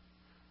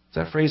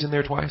that phrase in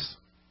there twice?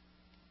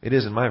 It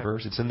is in my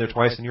verse. It's in there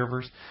twice in your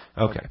verse?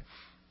 Okay.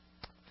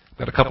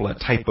 Got a couple of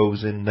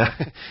typos in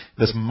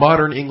this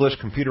modern English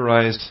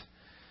computerized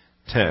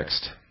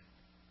text.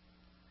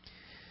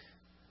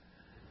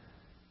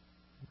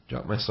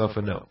 Jot myself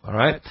a note. All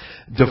right.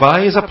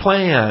 Devise a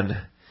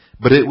plan,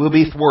 but it will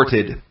be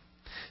thwarted.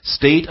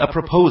 State a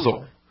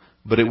proposal,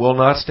 but it will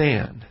not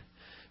stand.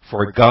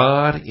 For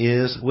God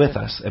is with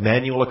us.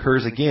 Emmanuel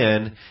occurs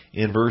again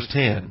in verse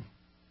 10.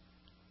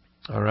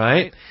 All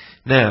right.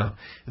 Now,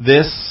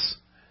 this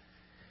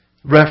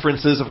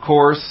references, of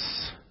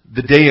course,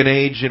 the day and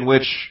age in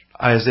which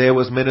Isaiah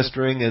was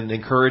ministering and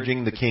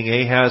encouraging, the King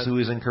Ahaz who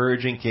is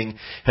encouraging, King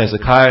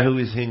Hezekiah who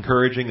is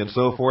encouraging, and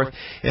so forth.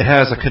 It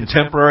has a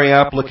contemporary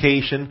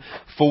application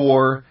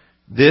for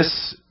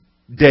this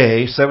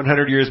day,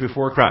 700 years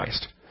before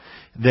Christ.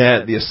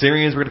 That the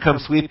Assyrians were going to come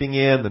sweeping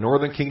in. The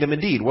northern kingdom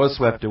indeed was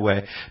swept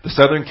away. The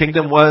southern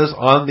kingdom was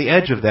on the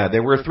edge of that. They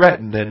were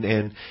threatened,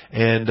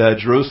 and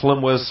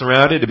Jerusalem was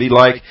surrounded to be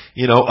like,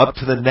 up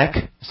to the neck,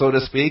 so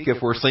to speak,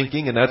 if we're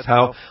sinking, and that's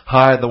how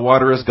high the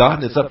water has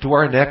gotten. It's up to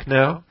our neck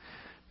now.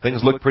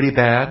 Things look pretty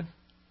bad.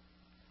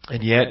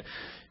 And yet,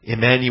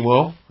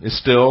 Emmanuel is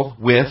still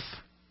with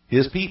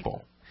his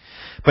people.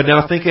 But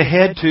now think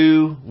ahead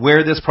to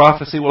where this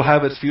prophecy will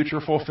have its future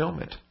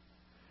fulfillment.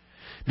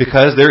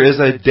 Because there is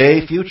a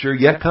day future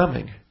yet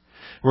coming,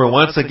 where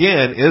once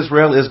again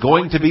Israel is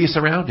going to be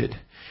surrounded.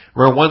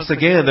 Where once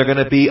again they're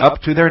going to be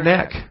up to their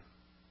neck.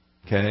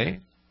 Okay?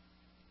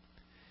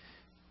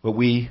 What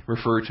we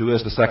refer to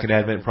as the Second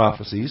Advent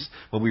prophecies,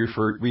 what we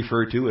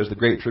refer to as the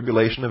Great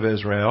Tribulation of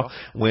Israel,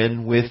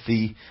 when with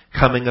the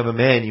coming of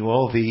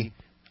Emmanuel, the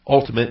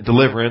ultimate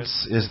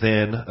deliverance is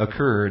then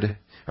occurred,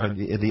 or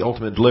the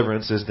ultimate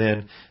deliverance is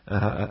then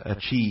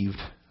achieved,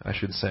 I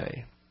should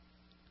say.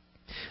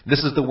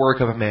 This is the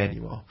work of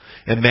Emmanuel.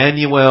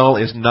 Emmanuel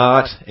is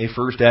not a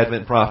First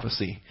Advent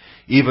prophecy,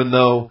 even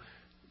though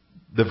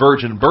the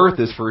virgin birth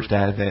is First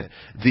Advent.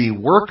 The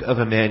work of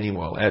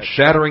Emmanuel at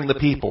shattering the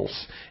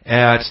peoples,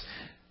 at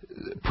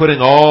putting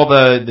all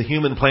the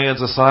human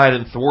plans aside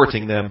and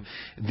thwarting them,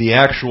 the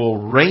actual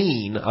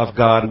reign of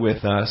God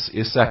with us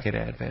is Second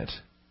Advent.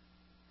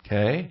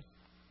 Okay?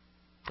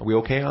 Are we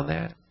okay on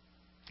that?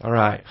 All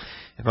right.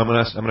 And I'm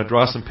going to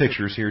draw some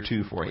pictures here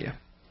too for you.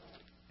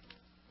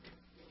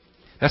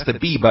 That's the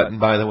B button,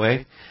 by the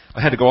way. I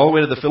had to go all the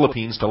way to the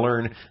Philippines to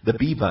learn the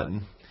B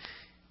button.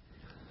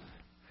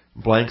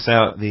 Blanks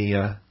out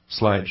the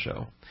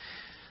slideshow.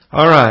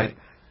 All right.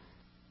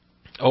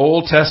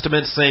 Old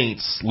Testament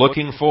saints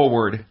looking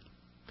forward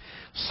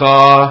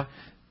saw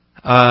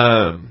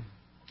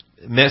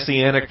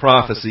messianic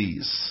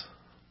prophecies.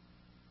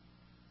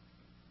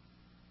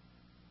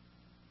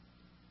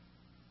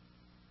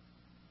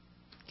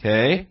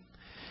 Okay?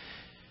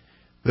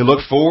 They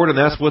looked forward and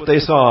that's what they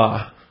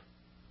saw.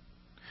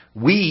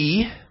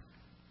 We,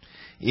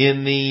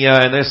 and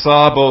they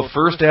saw both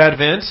first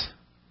Advent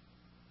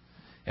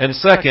and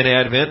second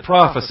Advent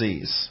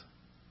prophecies.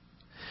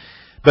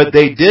 But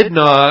they did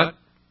not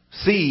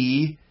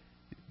see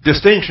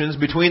distinctions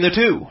between the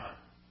two.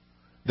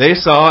 They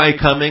saw a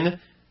coming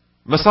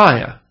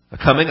Messiah, a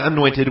coming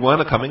anointed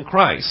one, a coming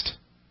Christ,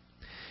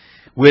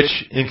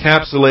 which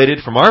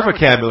encapsulated from our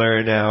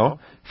vocabulary now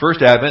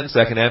first Advent and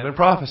second Advent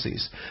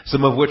prophecies,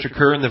 some of which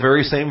occur in the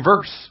very same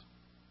verse.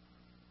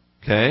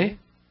 Okay?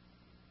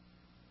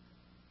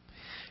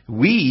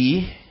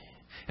 We,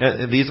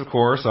 and these of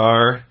course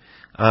are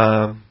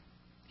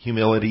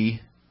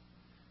humility,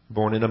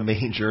 born in a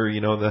manger,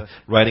 the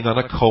riding on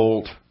a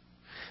colt,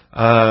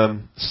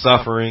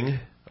 suffering,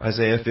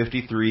 Isaiah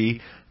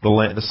 53,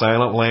 the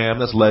silent lamb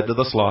that's led to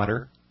the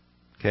slaughter.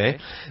 Okay?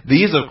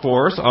 These of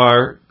course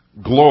are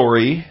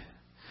glory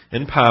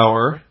and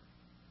power.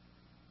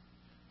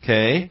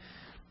 Okay?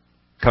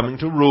 Coming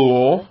to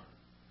rule.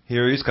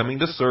 Here he's coming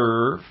to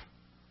serve.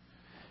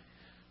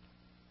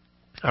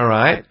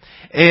 Alright?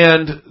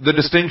 And the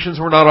distinctions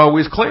were not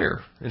always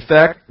clear. In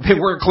fact, they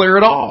weren't clear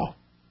at all.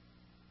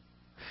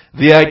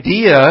 The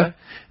idea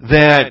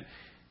that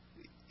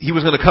he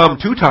was going to come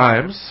 2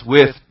 times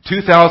with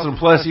 2,000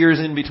 plus years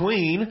in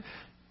between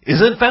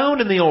isn't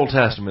found in the Old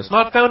Testament. It's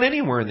not found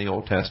anywhere in the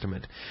Old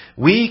Testament.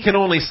 We can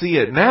only see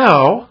it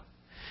now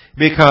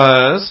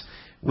because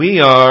we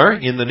are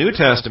in the New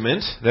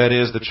Testament, that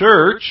is the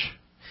church,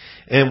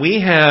 and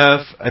we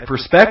have a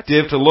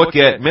perspective to look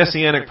at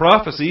messianic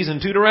prophecies in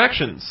 2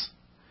 directions.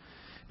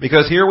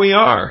 Because here we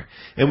are,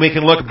 and we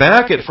can look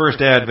back at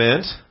first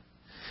Advent,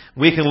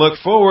 we can look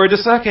forward to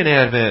second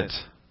Advent.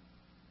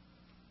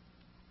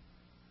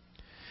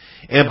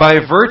 And by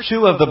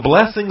virtue of the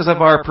blessings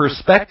of our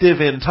perspective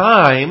in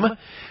time,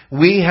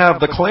 we have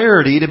the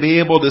clarity to be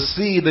able to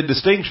see the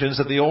distinctions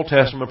that the Old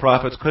Testament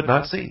prophets could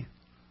not see.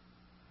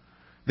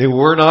 They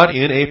were not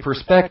in a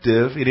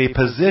perspective, in a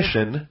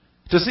position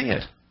to see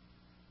it.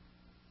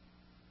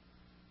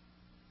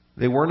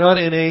 They were not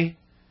in a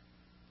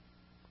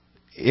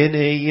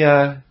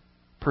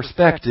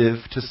perspective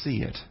to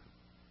see it.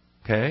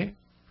 Okay?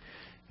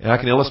 And I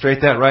can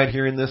illustrate that right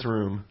here in this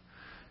room.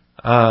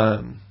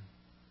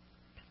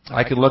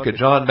 I can look at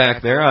John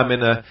back there. I'm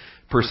in a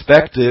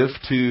perspective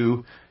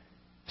to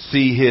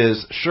see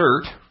his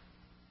shirt,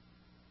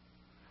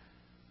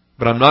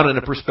 but I'm not in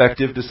a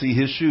perspective to see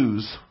his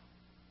shoes.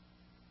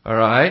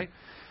 Alright?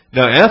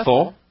 Now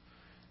Ethel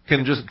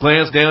can just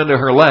glance down to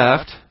her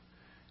left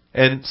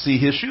and see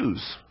his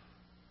shoes.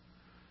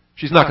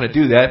 She's not going to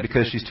do that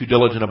because she's too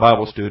diligent a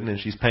Bible student and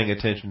she's paying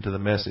attention to the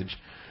message.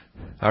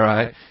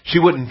 Alright? She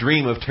wouldn't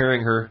dream of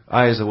tearing her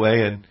eyes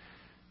away and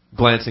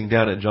glancing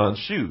down at John's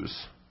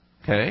shoes.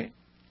 Okay?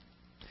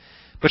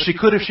 But she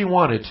could if she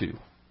wanted to.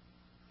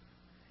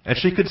 And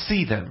she could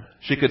see them.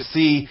 She could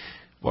see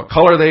what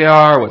color they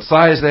are, what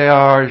size they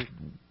are,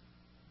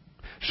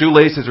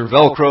 shoelaces or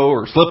Velcro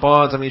or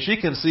slip-ons. I mean, she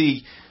can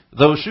see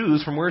those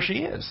shoes from where she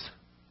is.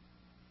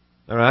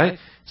 Alright?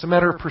 It's a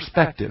matter of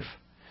perspective.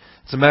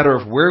 It's a matter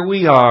of where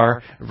we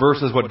are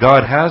versus what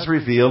God has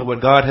revealed,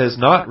 what God has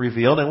not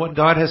revealed, and what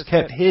God has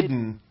kept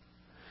hidden.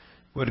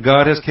 What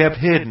God has kept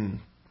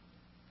hidden.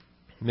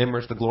 Remember,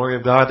 it's the glory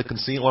of God, the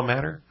concealed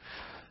matter.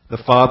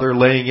 The Father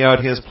laying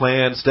out His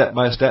plan step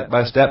by step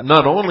by step,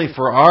 not only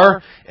for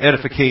our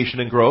edification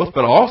and growth,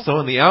 but also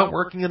in the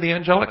outworking of the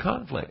angelic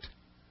conflict.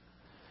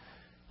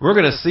 We're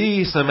going to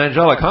see some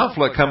angelic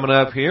conflict coming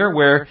up here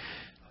where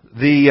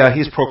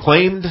He's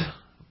proclaimed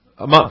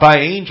by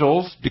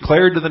angels,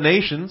 declared to the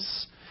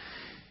nations,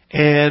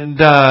 and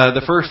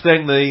the first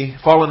thing the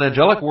fallen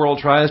angelic world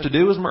tries to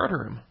do is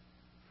murder Him.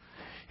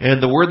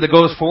 And the word that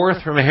goes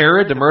forth from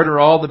Herod to murder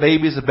all the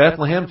babies of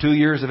Bethlehem, 2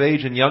 years of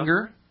age and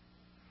younger.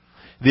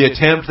 The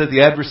attempt that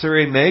the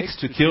adversary makes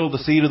to kill the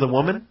seed of the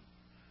woman.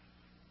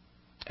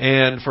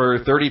 And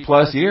for 30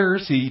 plus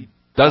years, he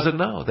doesn't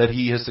know that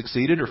he has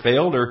succeeded or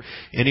failed or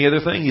any other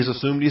thing. He's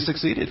assumed he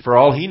succeeded. For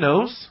all he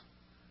knows,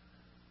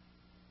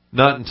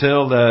 not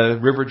until the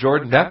River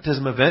Jordan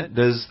baptism event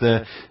does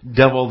the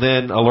devil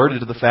then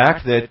alerted to the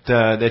fact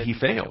that he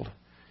failed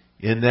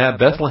in that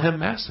Bethlehem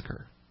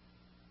massacre.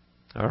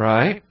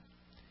 Alright?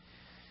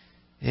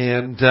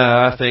 And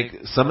I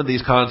think some of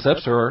these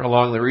concepts are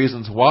along the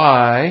reasons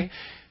why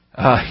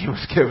he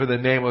was given the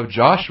name of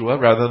Joshua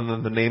rather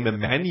than the name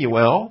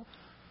Emmanuel.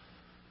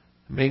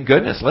 I mean,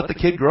 goodness, let the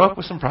kid grow up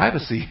with some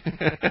privacy.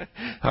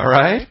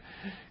 Alright?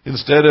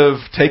 Instead of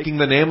taking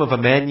the name of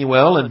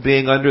Emmanuel and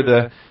being under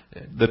the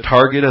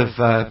target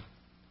of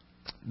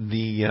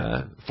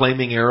the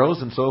flaming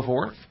arrows and so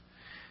forth.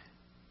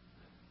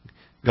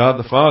 God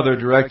the Father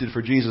directed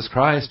for Jesus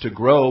Christ to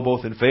grow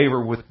both in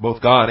favor with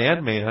both God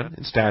and man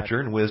in stature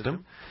and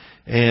wisdom,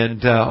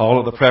 and all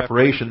of the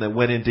preparation that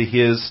went into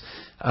His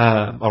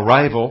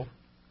arrival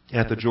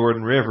at the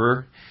Jordan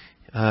River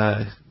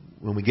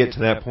when we get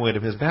to that point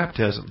of His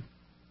baptism.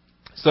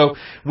 So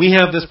we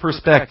have this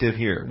perspective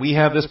here. We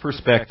have this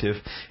perspective.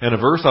 And a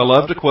verse I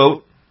love to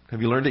quote. Have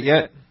you learned it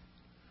yet?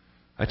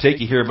 I take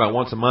you here about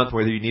once a month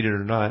whether you need it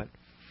or not.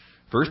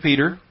 1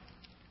 Peter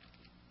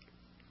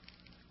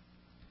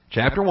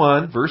chapter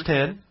 1, verse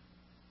 10.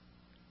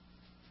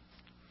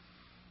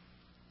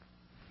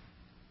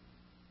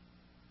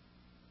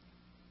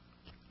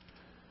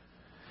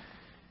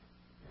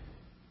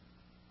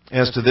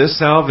 As to this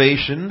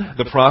salvation,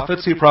 the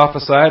prophets who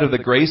prophesied of the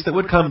grace that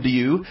would come to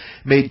you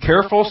made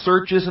careful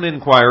searches and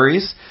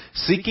inquiries,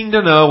 seeking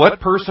to know what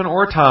person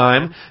or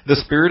time the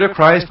Spirit of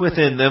Christ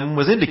within them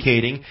was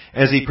indicating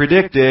as He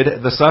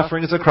predicted the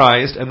sufferings of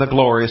Christ and the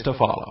glories to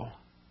follow.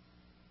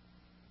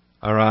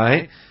 All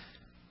right?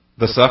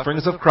 The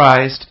sufferings of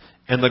Christ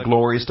and the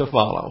glories to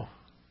follow.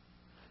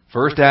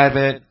 First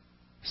Advent,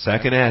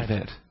 Second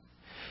Advent.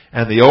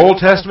 And the Old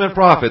Testament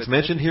prophets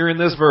mentioned here in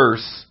this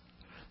verse,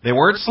 they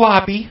weren't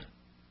sloppy.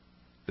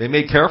 They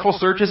made careful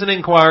searches and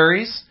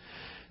inquiries.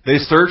 They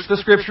searched the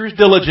Scriptures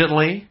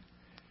diligently.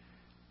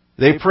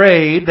 They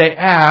prayed. They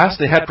asked.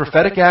 They had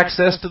prophetic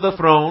access to the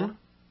throne.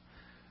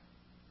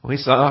 We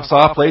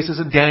saw places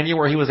in Daniel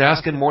where he was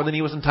asking more than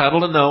he was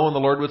entitled to know, and the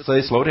Lord would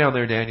say, slow down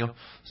there, Daniel.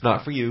 It's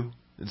not for you.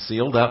 It's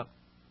sealed up.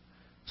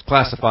 It's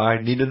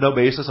classified. Need to know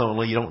basis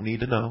only. You don't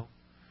need to know.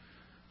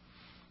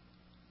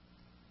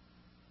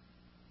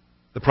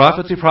 The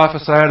prophets who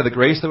prophesied of the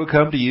grace that would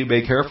come to you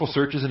made careful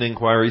searches and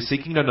inquiries,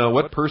 seeking to know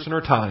what person or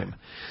time.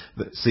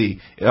 See,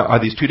 are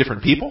these two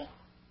different people?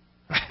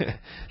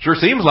 Sure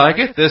seems like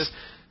it. This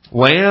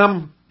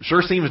lamb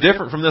sure seems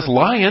different from this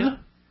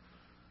lion.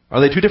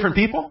 Are they two different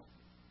people?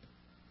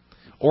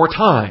 Or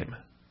time?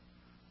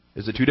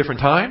 Is it two different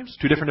times?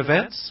 Two different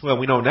events? Well,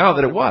 we know now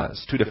that it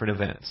was two different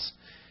events.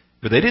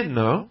 But they didn't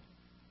know.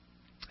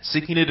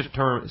 Seeking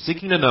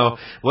to know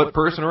what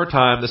person or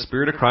time the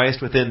Spirit of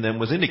Christ within them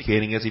was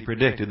indicating as He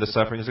predicted the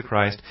sufferings of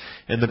Christ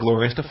and the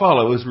glories to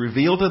follow. It was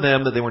revealed to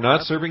them that they were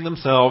not serving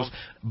themselves,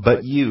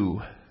 but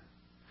you.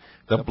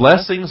 The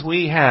blessings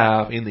we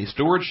have in the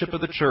stewardship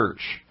of the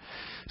church,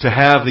 to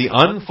have the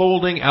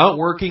unfolding,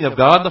 outworking of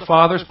God the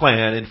Father's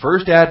plan in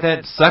First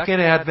Advent,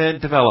 Second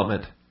Advent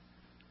development.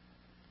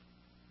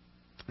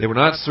 They were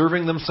not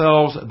serving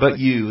themselves, but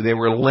you. They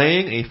were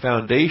laying a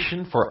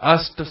foundation for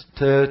us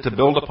to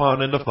build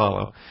upon and to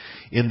follow.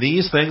 In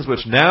these things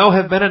which now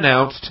have been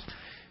announced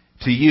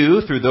to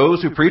you through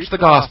those who preach the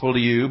gospel to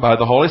you by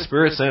the Holy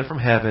Spirit sent from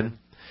heaven,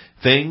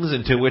 things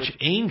into which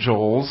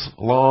angels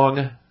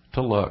long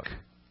to look.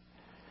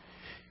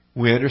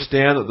 We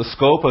understand that the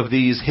scope of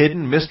these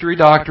hidden mystery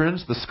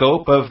doctrines, the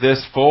scope of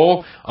this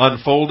full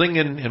unfolding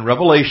in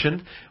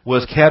Revelation,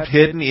 was kept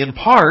hidden in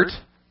part,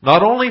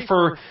 not only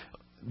for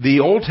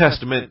the Old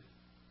Testament,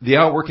 the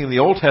outworking of the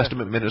Old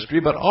Testament ministry,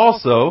 but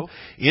also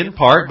in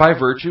part by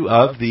virtue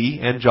of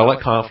the angelic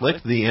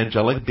conflict, the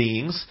angelic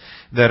beings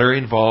that are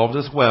involved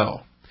as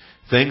well.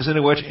 Things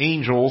into which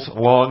angels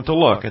long to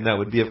look, and that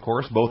would be, of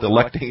course, both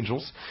elect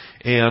angels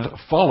and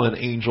fallen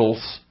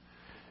angels.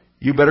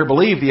 You better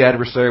believe the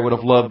adversary would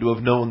have loved to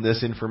have known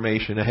this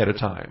information ahead of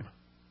time.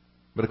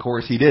 But of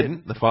course he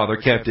didn't. The Father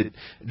kept it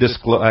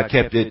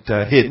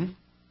hidden,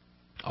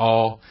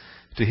 all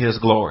to His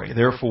glory.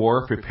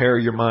 Therefore, prepare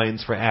your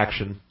minds for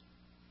action.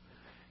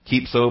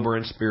 Keep sober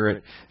in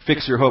spirit.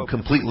 Fix your hope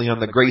completely on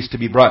the grace to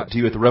be brought to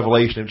you at the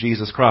revelation of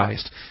Jesus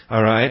Christ.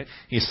 All right?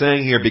 He's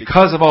saying here,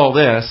 because of all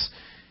this,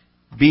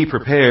 be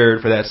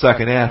prepared for that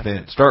second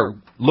advent. Start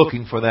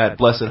looking for that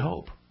blessed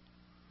hope.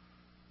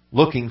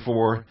 Looking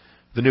for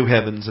the new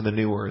heavens and the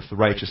new earth, the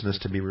righteousness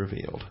to be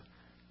revealed.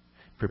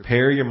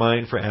 Prepare your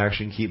mind for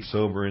action. Keep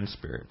sober in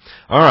spirit.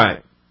 All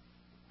right.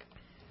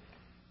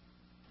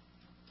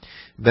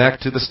 Back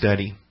to the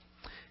study.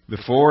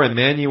 Before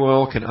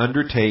Emmanuel can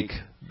undertake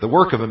the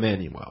work of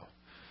Emmanuel,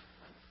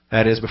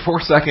 that is, before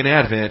Second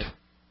Advent,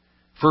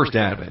 First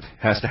Advent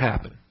has to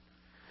happen.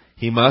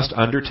 He must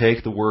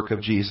undertake the work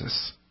of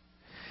Jesus.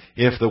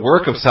 If the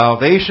work of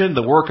salvation,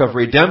 the work of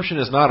redemption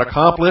is not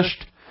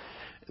accomplished,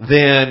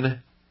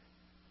 then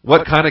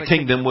what kind of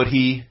kingdom would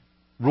He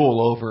rule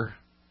over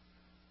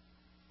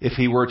if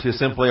He were to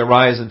simply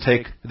arise and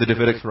take the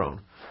Davidic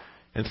throne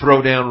and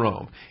throw down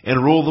Rome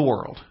and rule the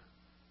world?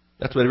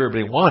 That's what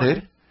everybody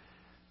wanted.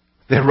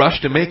 They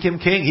rushed to make Him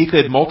king. He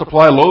could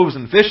multiply loaves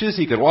and fishes.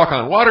 He could walk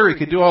on water. He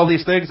could do all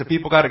these things. The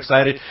people got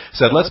excited,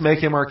 said, let's make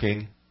Him our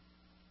king.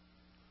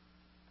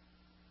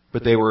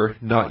 But they were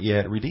not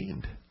yet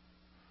redeemed.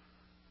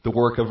 The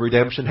work of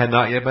redemption had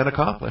not yet been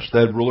accomplished.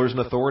 The rulers and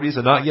authorities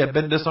had not yet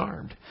been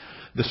disarmed.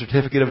 The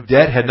certificate of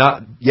debt had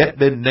not yet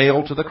been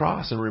nailed to the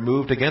cross and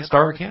removed against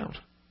our account.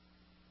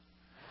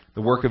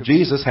 The work of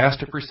Jesus has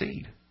to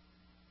proceed.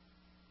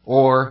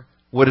 Or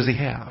what does He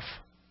have?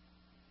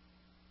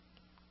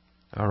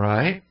 All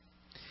right.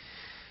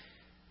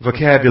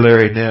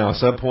 Vocabulary now.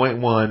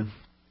 Subpoint 1.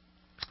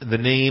 The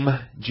name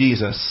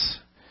Jesus.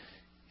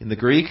 In the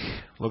Greek,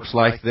 looks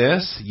like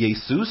this.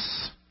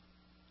 Jesus.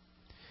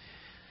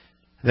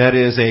 That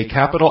is a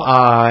capital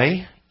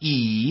I-E-S-O-U-S.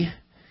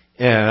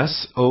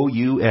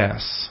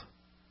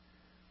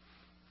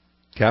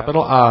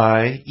 Capital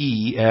I-E-S-O-U-S.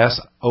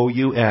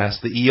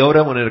 The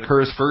iota, when it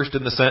occurs first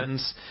in the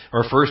sentence,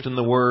 or first in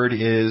the word,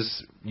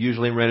 is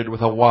usually rendered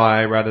with a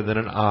Y rather than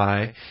an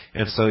I.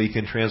 And so you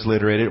can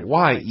transliterate it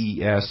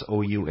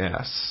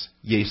Y-E-S-O-U-S.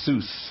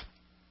 Jesus.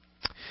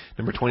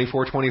 Number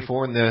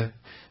 2424 in the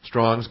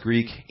Strong's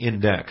Greek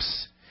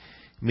Index,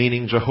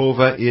 meaning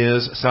Jehovah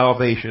is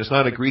salvation. It's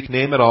not a Greek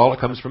name at all.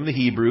 It comes from the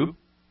Hebrew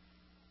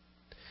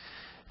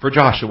for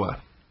Joshua.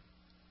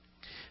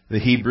 The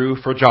Hebrew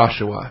for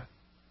Joshua.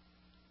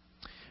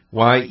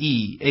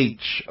 Y-E-H-O-W-S-H-U-A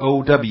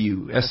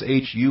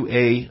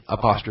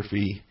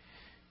apostrophe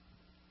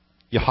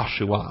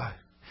Yehoshua.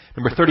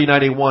 Number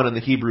 3091 in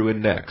the Hebrew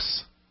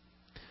Index.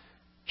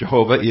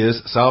 Jehovah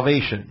is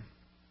salvation.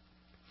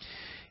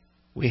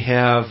 We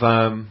have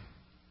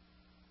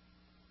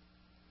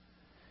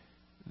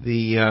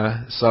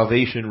the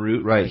salvation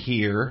root right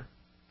here,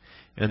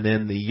 and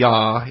then the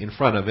Yah in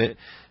front of it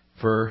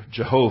for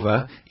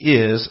Jehovah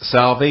is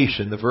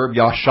salvation. The verb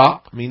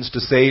Yasha means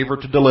to save or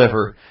to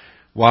deliver.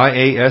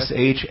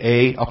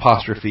 Y-A-S-H-A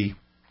apostrophe.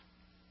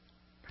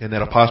 And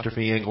that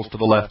apostrophe angles to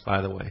the left,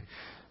 by the way.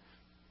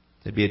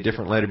 It'd be a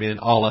different letter, being an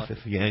aleph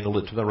if you angled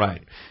it to the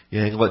right.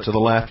 You angle it to the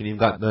left and you've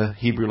got the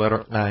Hebrew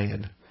letter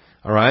ayin.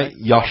 Alright?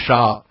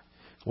 Yasha.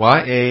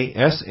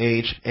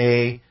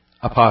 Y-A-S-H-A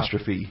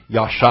apostrophe.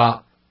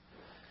 Yasha.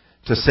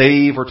 To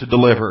save or to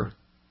deliver.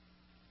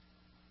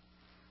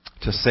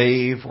 To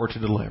save or to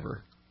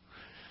deliver.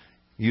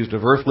 Used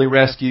of earthly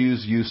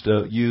rescues, used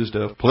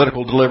of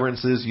political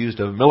deliverances, used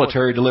of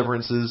military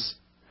deliverances.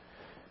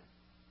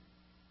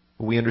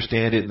 We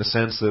understand it in the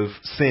sense of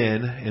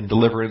sin and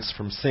deliverance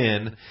from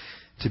sin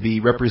to be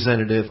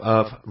representative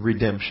of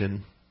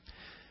redemption.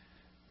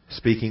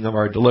 Speaking of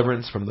our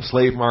deliverance from the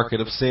slave market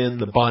of sin,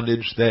 the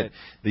bondage that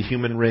the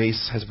human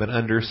race has been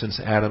under since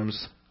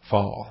Adam's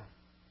fall.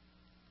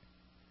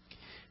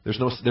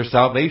 There's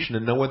salvation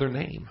in no other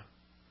name.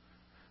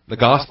 The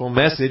gospel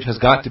message has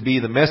got to be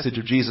the message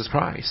of Jesus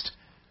Christ.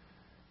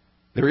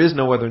 There is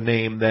no other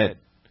name that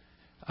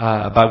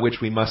by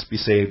which we must be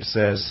saved,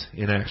 says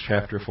in Acts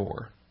chapter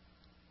 4.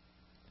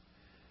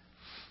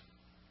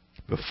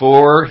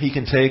 Before he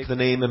can take the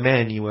name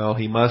Emmanuel,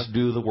 he must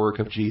do the work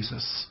of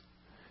Jesus.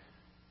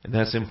 And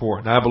that's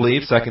important. I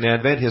believe, Second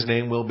Advent, his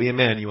name will be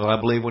Emmanuel.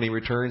 I believe when he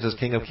returns as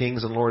King of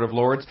Kings and Lord of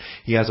Lords,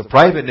 he has a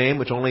private name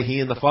which only he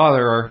and the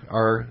Father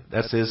are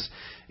that's his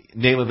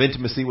name of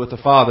intimacy with the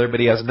Father, but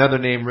he has another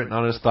name written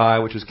on his thigh,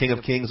 which is King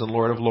of Kings and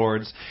Lord of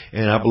Lords.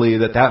 And I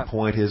believe at that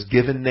point, his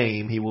given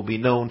name, he will be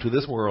known to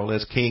this world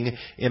as King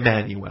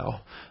Emmanuel,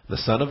 the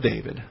son of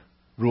David,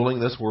 ruling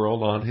this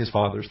world on his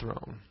Father's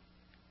throne.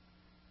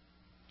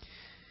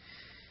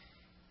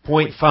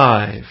 Point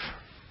 5.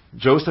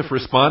 Joseph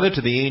responded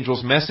to the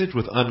angel's message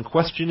with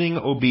unquestioning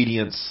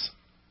obedience.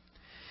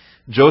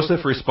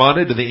 Joseph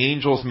responded to the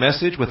angel's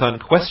message with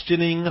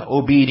unquestioning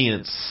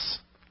obedience.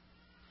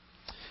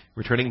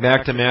 Returning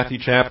back to Matthew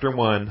chapter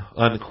 1,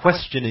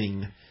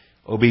 unquestioning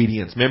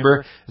obedience.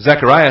 Remember,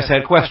 Zacharias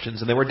had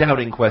questions and they were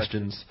doubting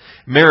questions.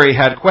 Mary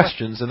had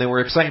questions and they were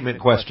excitement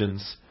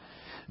questions.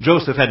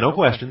 Joseph had no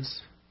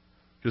questions.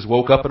 Just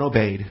woke up and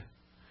obeyed.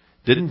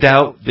 Didn't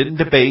doubt, didn't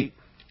debate.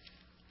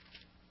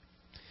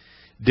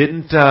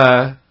 Didn't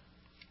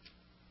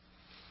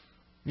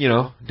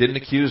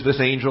accuse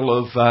this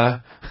angel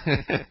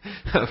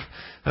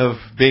of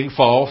being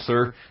false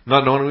or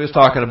not knowing what he was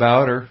talking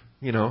about or,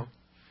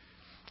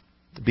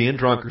 being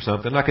drunk or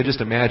something. I could just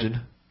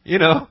imagine,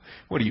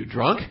 what are you,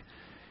 drunk?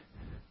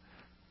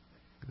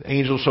 The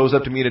angel shows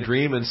up to me in a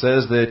dream and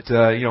says that,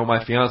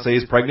 my fiancée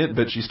is pregnant,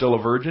 but she's still a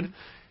virgin.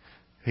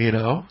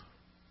 You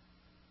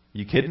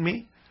kidding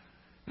me?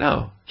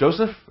 No.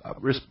 Joseph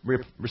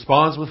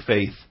responds with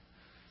faith.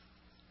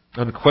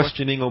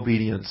 Unquestioning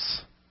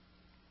obedience.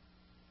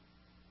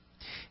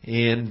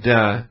 And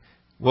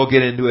we'll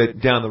get into it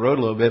down the road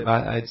a little bit.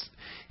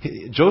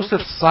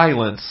 Joseph's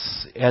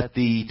silence at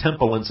the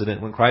temple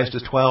incident when Christ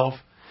is 12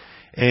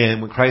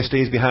 and when Christ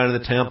stays behind in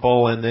the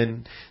temple and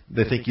then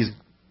they think he's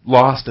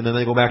lost and then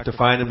they go back to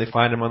find him. They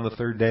find him on the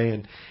third day.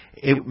 And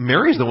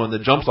Mary's the one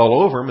that jumps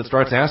all over him and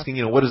starts asking,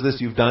 what is this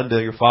you've done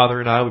to your father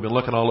and I? We've been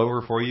looking all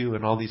over for you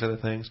and all these other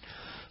things.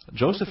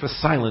 Joseph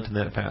is silent in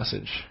that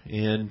passage.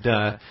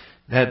 And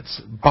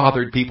that's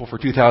bothered people for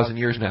 2,000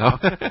 years now.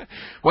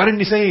 Why didn't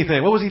he say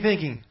anything? What was he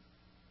thinking?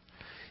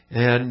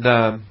 And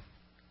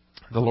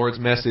the Lord's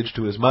message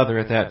to his mother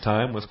at that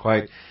time was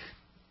quite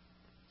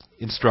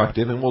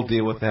instructive, and we'll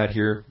deal with that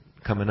here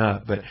coming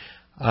up. But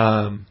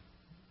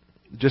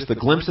just the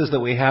glimpses that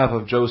we have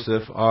of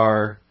Joseph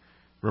are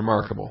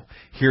remarkable.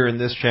 Here in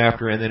this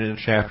chapter and then in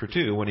chapter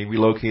 2, when he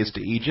relocates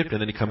to Egypt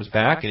and then he comes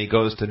back and he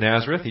goes to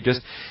Nazareth,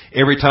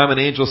 every time an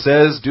angel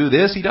says, do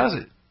this, he does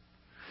it.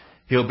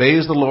 He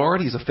obeys the Lord.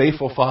 He's a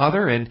faithful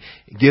father, and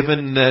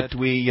given that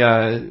we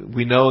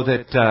know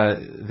that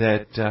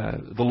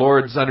the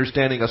Lord's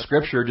understanding of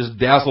Scripture just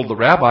dazzled the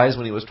rabbis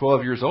when he was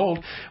 12 years old,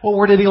 well,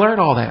 where did he learn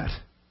all that?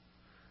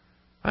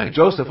 I think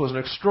Joseph was an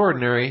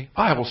extraordinary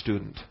Bible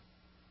student.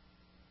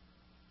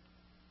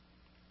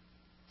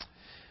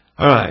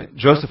 All right,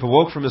 Joseph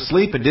awoke from his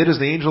sleep and did as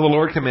the angel of the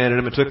Lord commanded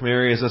him and took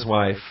Mary as his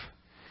wife.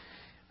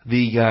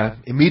 The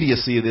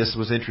immediacy of this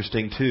was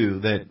interesting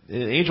too, that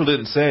the angel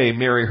didn't say,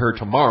 marry her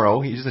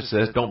tomorrow. He just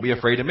says, don't be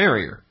afraid to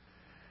marry her.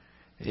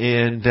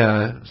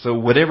 And so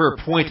whatever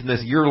point in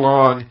this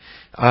year-long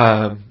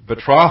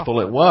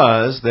betrothal it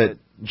was that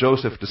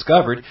Joseph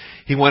discovered,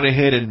 he went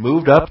ahead and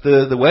moved up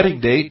the wedding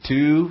date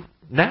to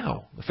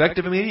now,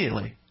 effective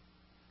immediately.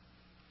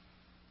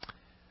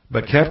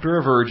 But kept her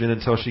a virgin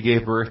until she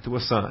gave birth to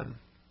a son.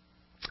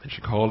 And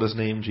she called his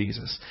name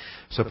Jesus.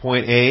 So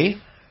point A,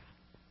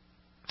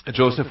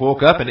 Joseph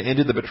woke up and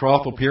ended the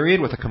betrothal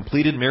period with a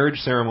completed marriage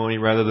ceremony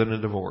rather than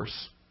a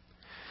divorce.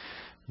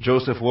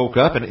 Joseph woke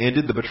up and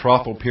ended the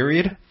betrothal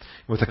period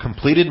with a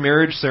completed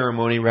marriage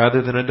ceremony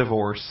rather than a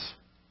divorce.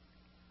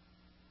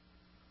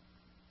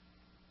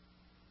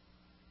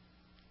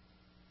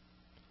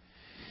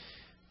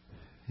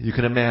 You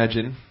can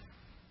imagine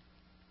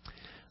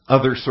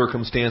other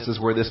circumstances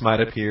where this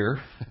might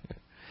appear.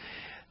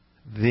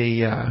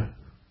 The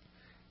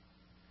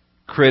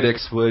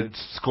critics would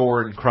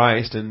scorn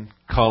Christ and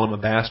call him a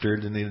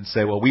bastard, and they'd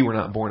say, well, we were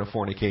not born of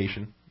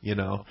fornication,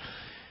 word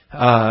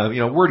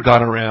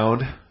got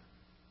around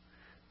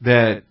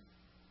that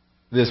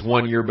this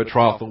 1-year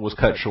betrothal was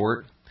cut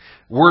short.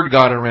 Word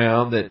got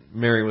around that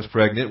Mary was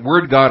pregnant.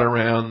 Word got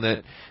around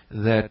that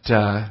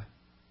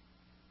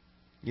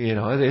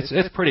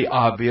it's pretty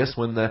obvious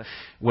when the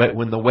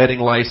wedding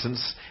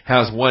license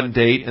has one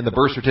date and the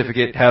birth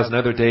certificate has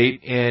another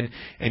date, and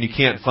you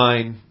can't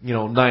find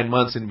 9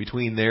 months in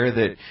between there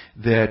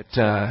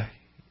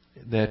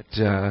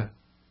that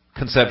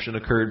conception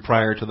occurred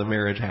prior to the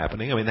marriage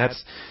happening. I mean,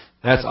 that's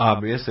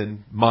obvious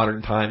in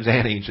modern times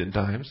and ancient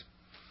times.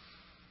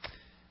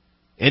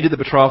 Ended the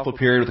betrothal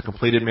period with a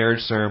completed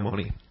marriage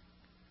ceremony.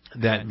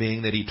 That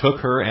being that he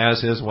took her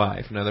as his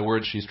wife. In other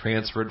words, she's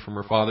transferred from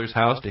her father's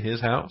house to his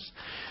house.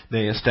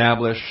 They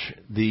establish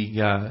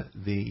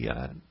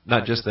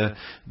not just the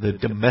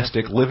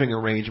domestic living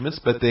arrangements,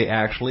 but they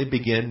actually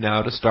begin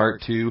now to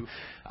start to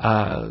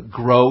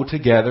grow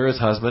together as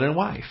husband and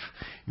wife.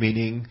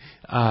 Meaning,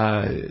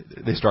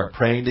 they start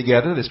praying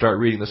together. They start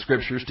reading the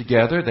scriptures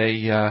together.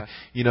 They,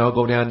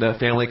 go down to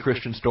Family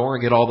Christian Store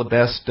and get all the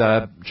best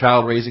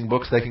child raising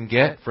books they can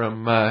get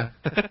from. All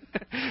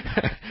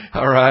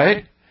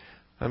right.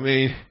 I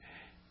mean,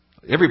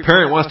 every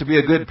parent wants to be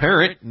a good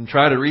parent and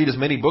try to read as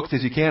many books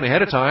as you can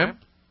ahead of time.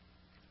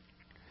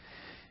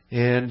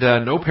 And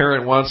no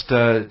parent wants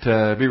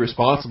to be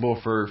responsible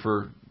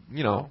for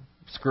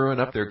screwing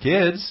up their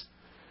kids.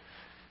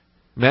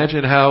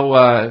 Imagine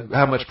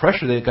how much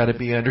pressure they've got to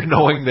be under,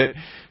 knowing that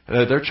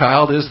their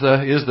child is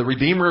the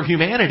redeemer of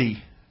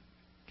humanity.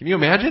 Can you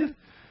imagine?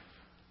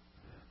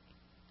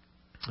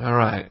 All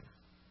right.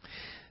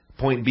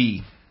 Point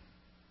B.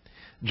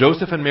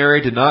 Joseph and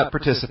Mary did not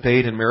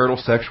participate in marital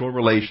sexual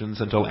relations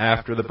until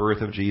after the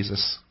birth of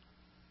Jesus.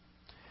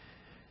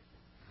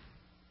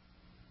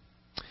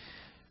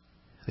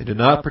 They did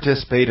not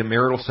participate in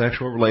marital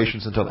sexual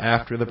relations until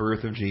after the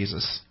birth of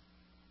Jesus.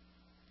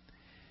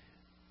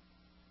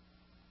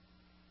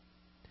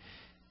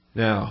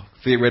 Now,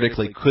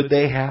 theoretically, could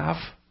they have?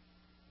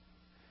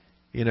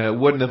 It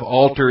wouldn't have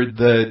altered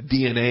the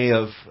DNA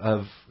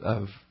of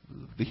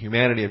the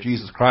humanity of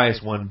Jesus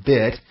Christ one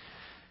bit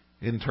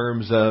in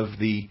terms of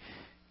the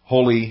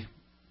holy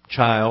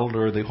child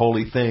or the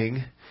holy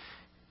thing,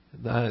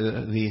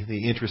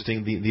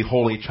 the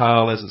holy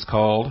child as it's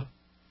called.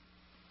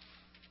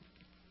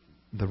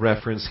 The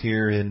reference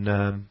here in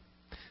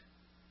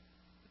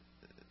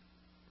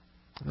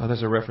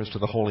there's a reference to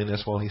the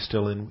holiness while he's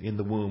still in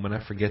the womb, and I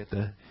forget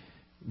the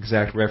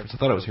exact reference. I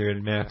thought it was here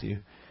in Matthew.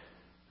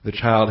 The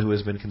child who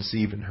has been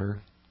conceived in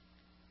her.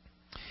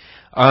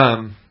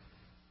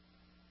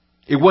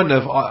 It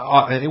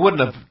wouldn't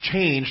have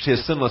changed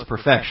his sinless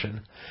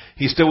perfection.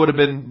 He still would have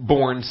been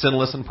born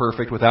sinless and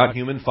perfect, without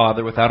human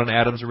father, without an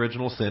Adam's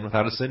original sin,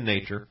 without a sin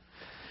nature.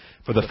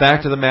 But the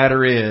fact of the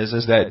matter is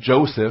that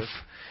Joseph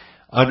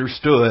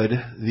understood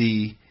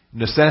the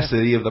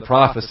necessity of the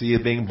prophecy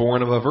of being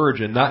born of a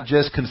virgin, not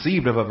just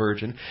conceived of a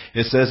virgin.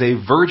 It says a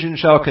virgin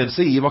shall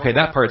conceive. Okay,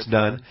 that part's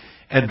done.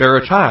 And bear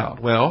a child.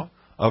 Well,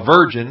 a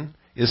virgin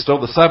is still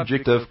the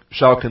subject of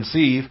shall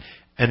conceive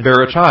and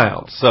bear a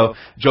child. So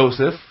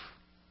Joseph,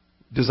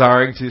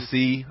 desiring to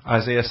see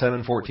Isaiah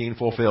 7:14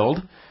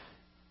 fulfilled,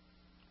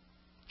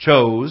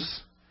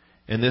 chose,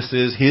 and this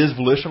is his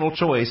volitional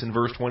choice in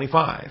verse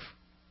 25,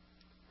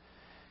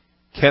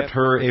 kept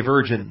her a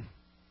virgin.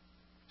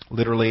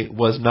 Literally,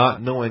 was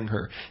not knowing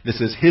her. This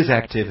is his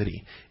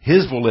activity,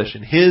 his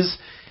volition, his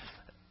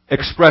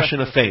expression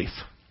of faith.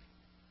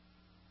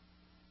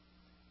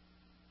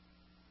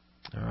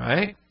 All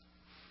right?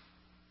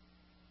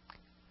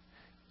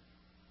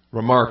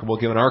 Remarkable,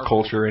 given our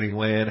culture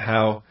anyway, and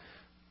how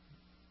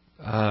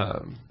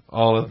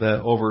all of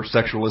the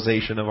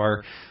over-sexualization of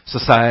our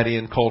society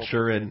and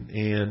culture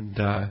and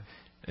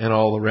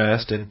all the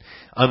rest. And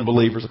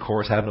unbelievers, of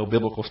course, have no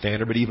biblical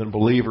standard, but even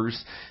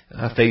believers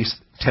face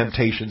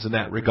temptations in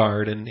that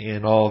regard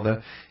and all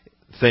the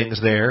things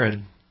there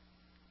and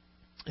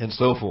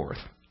so forth.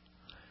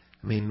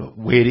 I mean,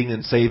 waiting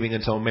and saving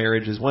until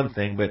marriage is one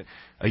thing, but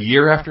a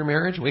year after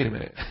marriage? Wait a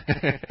minute.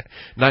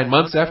 9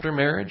 months after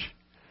marriage?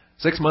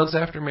 6 months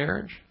after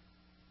marriage?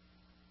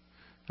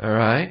 All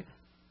right.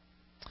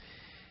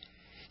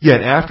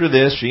 Yet after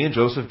this, she and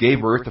Joseph gave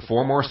birth to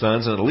 4 more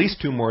sons and at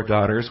least 2 more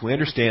daughters. We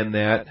understand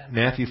that.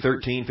 Matthew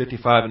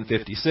 13:55 and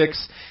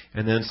 56,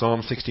 and then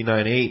Psalm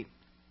 69:8.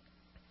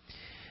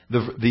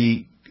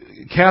 The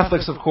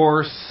Catholics, of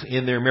course,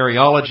 in their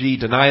Mariology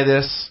deny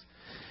this.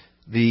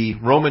 The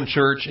Roman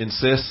Church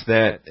insists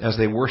that as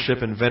they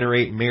worship and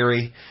venerate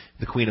Mary,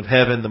 the Queen of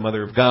Heaven, the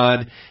Mother of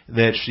God,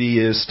 that she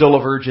is still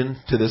a virgin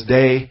to this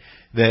day,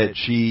 that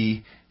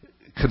she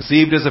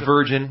conceived as a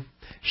virgin,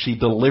 she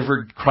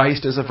delivered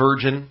Christ as a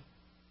virgin.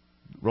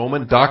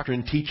 Roman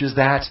doctrine teaches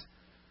that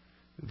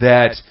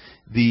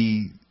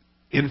the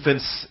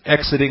infant's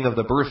exiting of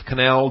the birth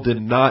canal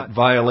did not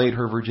violate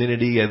her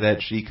virginity and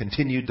that she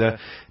continued to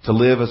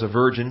live as a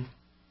virgin.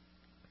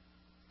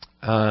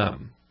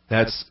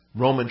 That's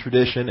Roman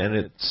tradition, and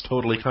it's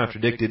totally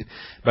contradicted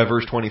by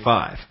verse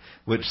 25,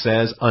 which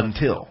says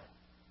until.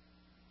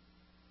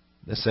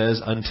 It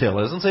says until.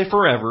 It doesn't say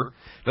forever.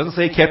 It doesn't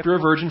say kept her a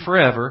virgin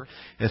forever.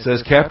 It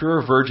says kept her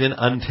a virgin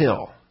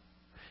until.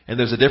 And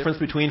there's a difference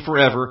between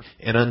forever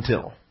and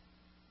until.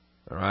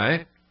 All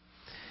right?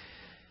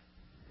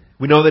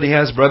 We know that he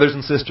has brothers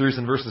and sisters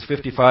in verses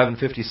 55 and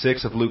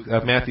 56 of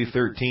Matthew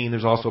 13.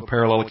 There's also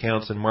parallel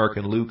accounts in Mark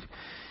and Luke.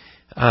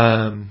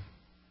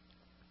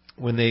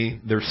 When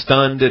they're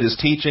stunned at his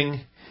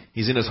teaching,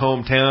 he's in his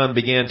hometown,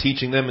 began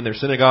teaching them in their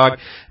synagogue.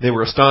 They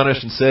were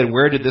astonished and said,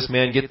 "Where did this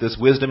man get this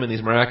wisdom and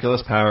these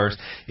miraculous powers?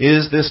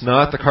 Is this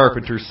not the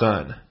carpenter's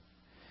son?"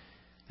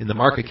 In the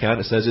Mark account,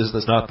 it says, "Is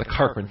this not the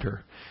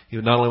carpenter?"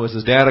 Not only was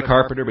his dad a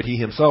carpenter, but he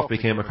himself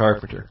became a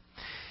carpenter.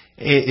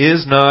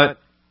 Now,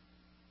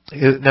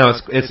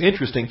 it's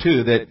interesting,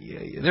 too, that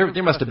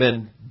there must have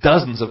been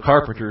dozens of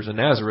carpenters in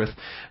Nazareth,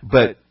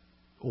 but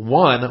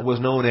one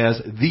was known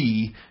as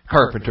the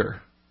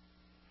carpenter.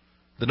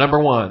 The number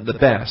one, the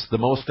best, the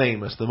most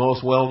famous, the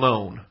most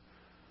well-known.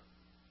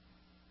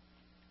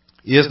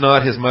 Is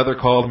not his mother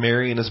called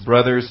Mary, and his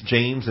brothers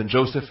James and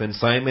Joseph and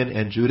Simon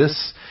and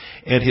Judas,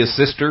 and his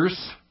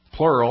sisters,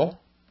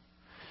 plural?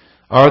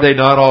 Are they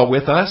not all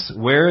with us?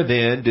 Where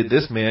then did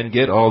this man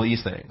get all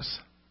these things?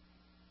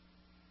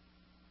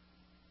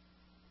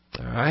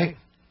 All right.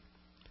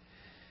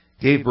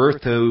 Gave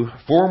birth to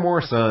 4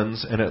 more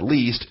sons and at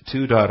least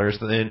 2 daughters.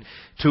 And then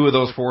 2 of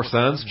those 4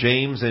 sons,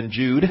 James and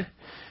Jude,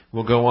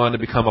 will go on to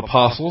become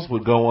apostles, will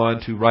go on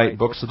to write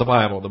books of the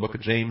Bible, the book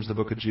of James, the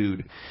book of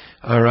Jude.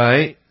 All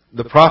right.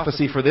 The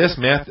prophecy for this,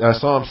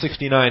 Psalm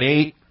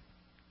 69:8.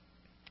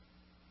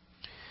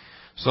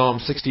 Psalm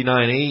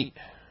 69:8.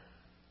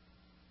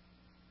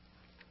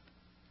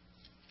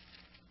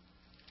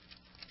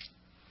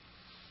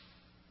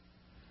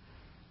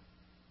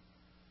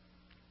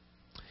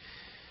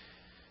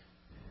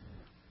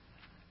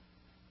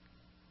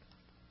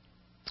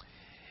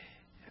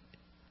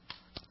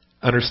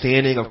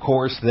 Understanding, of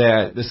course,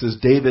 that this is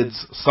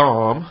David's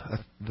psalm,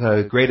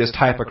 the greatest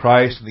type of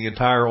Christ in the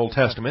entire Old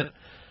Testament.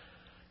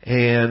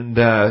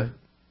 And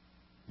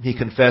he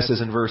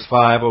confesses in verse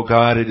 5, "O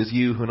God, it is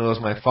you who knows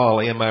my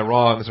folly, and my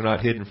wrongs are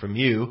not hidden from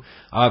you."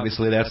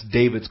 Obviously, that's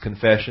David's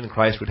confession.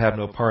 Christ would have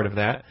no part of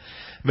that.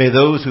 "May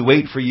those who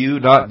wait for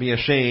you not be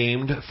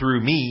ashamed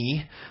through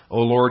me,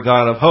 O Lord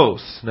God of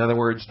hosts." In other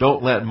words,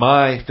 don't let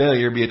my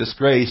failure be a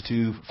disgrace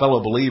to fellow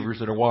believers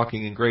that are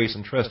walking in grace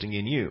and trusting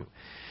in you.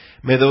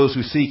 "May those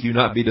who seek you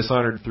not be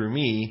dishonored through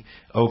me,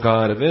 O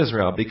God of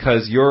Israel,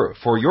 because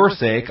for your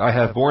sake I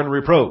have borne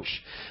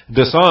reproach.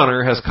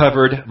 Dishonor has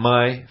covered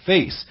my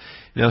face."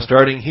 Now,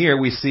 starting here,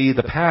 we see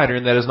the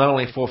pattern that is not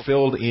only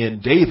fulfilled in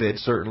David,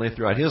 certainly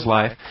throughout his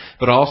life,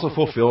 but also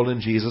fulfilled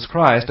in Jesus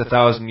Christ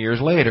 1,000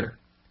 years later.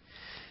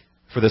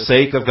 For the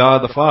sake of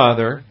God the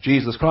Father,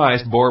 Jesus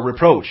Christ bore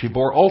reproach. He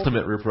bore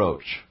ultimate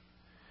reproach.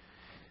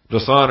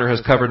 Dishonor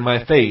has covered my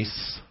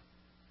face.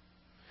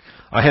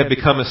 I have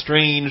become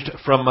estranged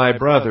from my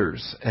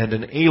brothers and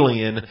an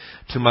alien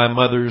to my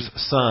mother's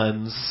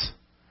sons.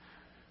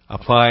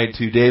 Applied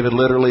to David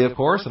literally, of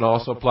course, and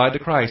also applied to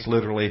Christ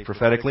literally,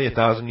 prophetically,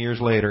 1,000 years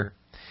later.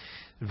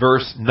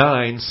 Verse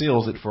 9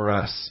 seals it for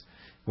us,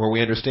 where we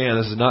understand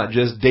this is not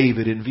just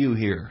David in view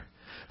here.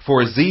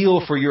 "For zeal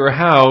for your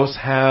house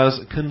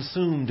has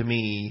consumed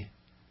me."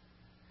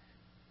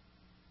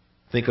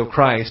 Think of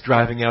Christ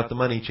driving out the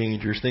money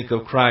changers. Think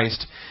of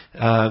Christ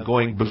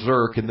going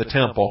berserk in the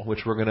temple,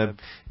 which we're going to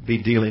be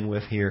dealing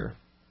with here.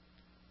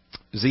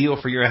 "Zeal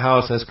for your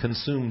house has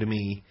consumed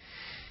me,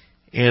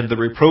 and the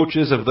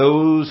reproaches of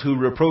those who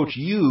reproach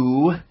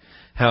you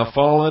have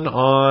fallen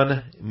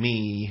on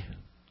me.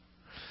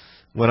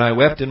 When I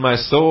wept in my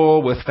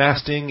soul with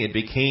fasting, it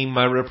became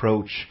my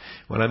reproach.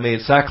 When I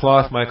made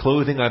sackcloth my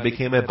clothing, I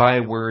became a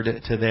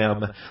byword to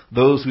them.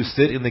 Those who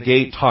sit in the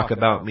gate talk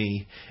about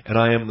me, and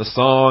I am the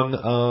song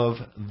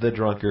of the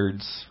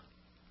drunkards."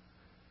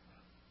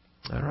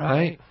 All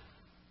right.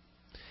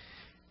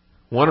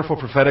 Wonderful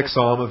prophetic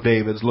psalm of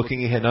David's,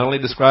 looking ahead, not only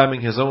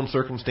describing his own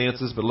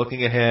circumstances, but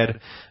looking ahead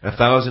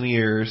 1,000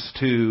 years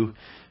to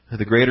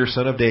the greater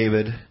Son of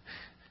David,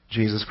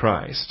 Jesus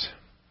Christ.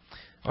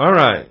 All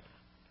right.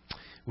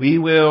 We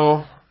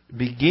will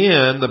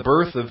begin the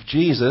birth of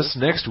Jesus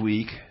next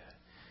week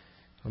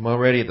I'm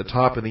already at the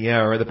top of the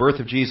hour. The birth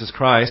of Jesus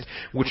Christ,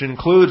 which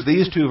includes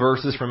these two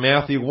verses from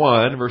Matthew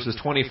 1, verses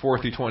 24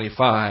 through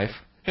 25.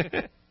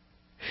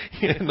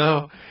 You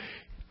know,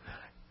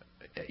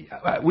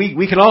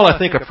 we can all, I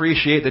think,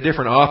 appreciate the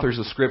different authors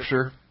of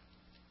Scripture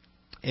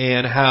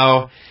and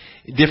how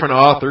different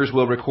authors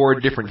will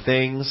record different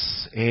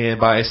things. And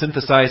by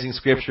synthesizing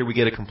Scripture, we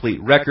get a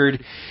complete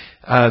record.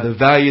 The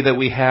value that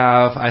we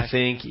have, I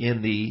think,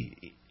 in the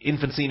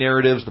infancy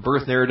narratives, the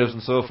birth narratives,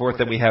 and so forth,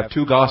 that we have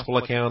two gospel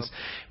accounts.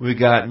 We've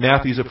got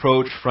Matthew's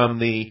approach from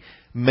the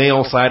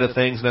male side of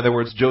things. In other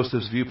words,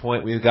 Joseph's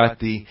viewpoint. We've got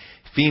the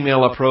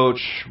female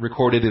approach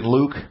recorded in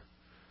Luke.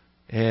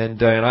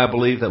 And I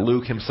believe that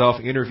Luke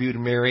himself interviewed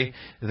Mary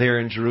there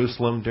in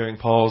Jerusalem during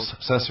Paul's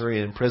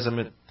Caesarea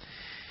imprisonment.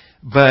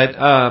 But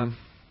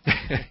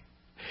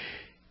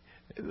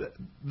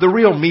the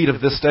real meat of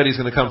this study is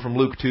going to come from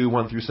Luke 2,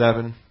 1 through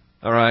 7.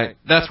 All right?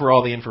 That's where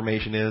all the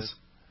information is.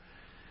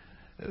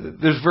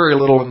 There's very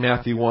little in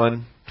Matthew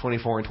 1,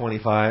 24 and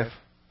 25.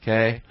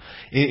 Okay?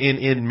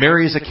 In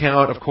Mary's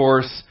account, of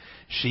course,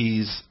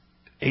 she's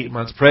 8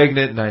 months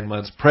pregnant, 9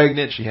 months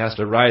pregnant. She has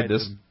to ride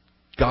this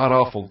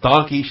god-awful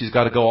donkey. She's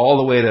got to go all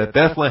the way to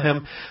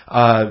Bethlehem.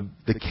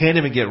 They can't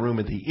even get room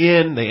at the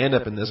inn. They end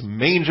up in this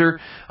manger.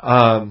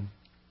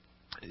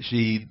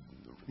 She,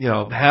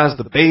 has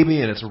the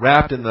baby, and it's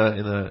wrapped in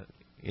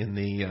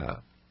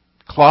the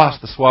cloths,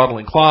 the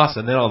swaddling cloths,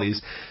 and then all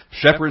these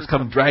shepherds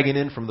come dragging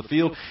in from the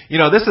field.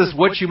 This is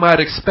what you might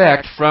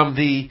expect from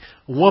the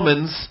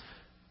woman's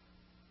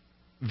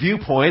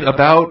viewpoint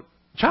about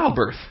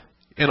childbirth,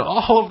 and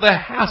all of the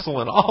hassle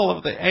and all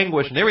of the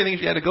anguish and everything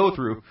she had to go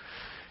through.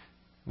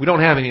 We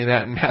don't have any of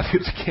that in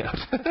Matthew's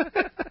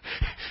account.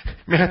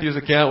 Matthew's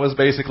account was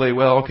basically,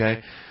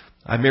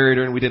 I married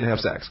her and we didn't have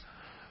sex.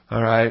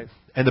 All right?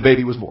 And the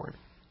baby was born.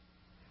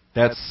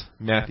 That's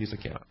Matthew's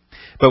account.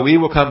 But we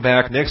will come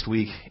back next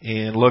week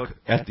and look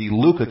at the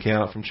Luke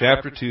account from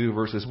chapter 2,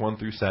 verses 1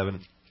 through 7,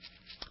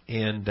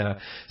 and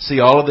see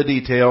all of the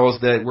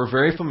details that we're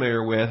very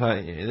familiar with.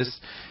 This,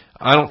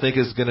 I don't think,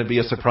 is going to be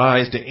a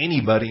surprise to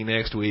anybody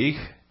next week,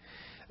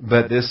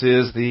 but this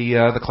is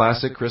the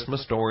classic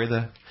Christmas story,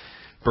 the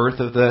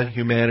birth of the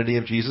humanity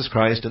of Jesus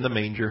Christ in the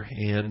manger,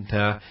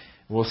 and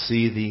we'll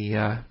see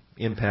the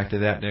impact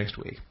of that next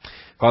week.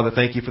 Father,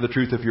 thank you for the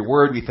truth of your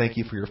word. We thank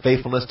you for your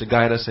faithfulness to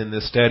guide us in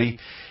this study.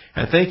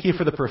 And thank you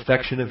for the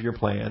perfection of your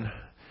plan,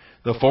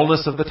 the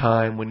fullness of the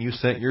time when you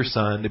sent your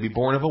Son to be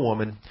born of a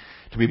woman,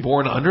 to be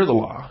born under the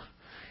law,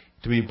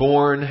 to be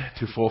born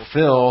to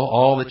fulfill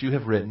all that you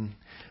have written,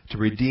 to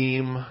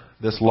redeem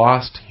this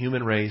lost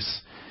human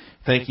race.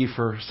 Thank you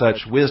for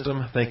such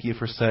wisdom. Thank you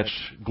for such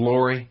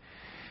glory.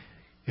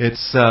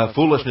 It's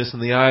foolishness in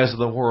the eyes of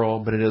the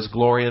world, but it is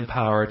glory and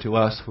power to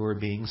us who are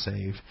being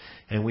saved.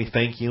 And we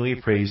thank you and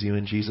we praise you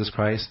in Jesus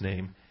Christ's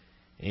name.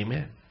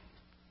 Amen.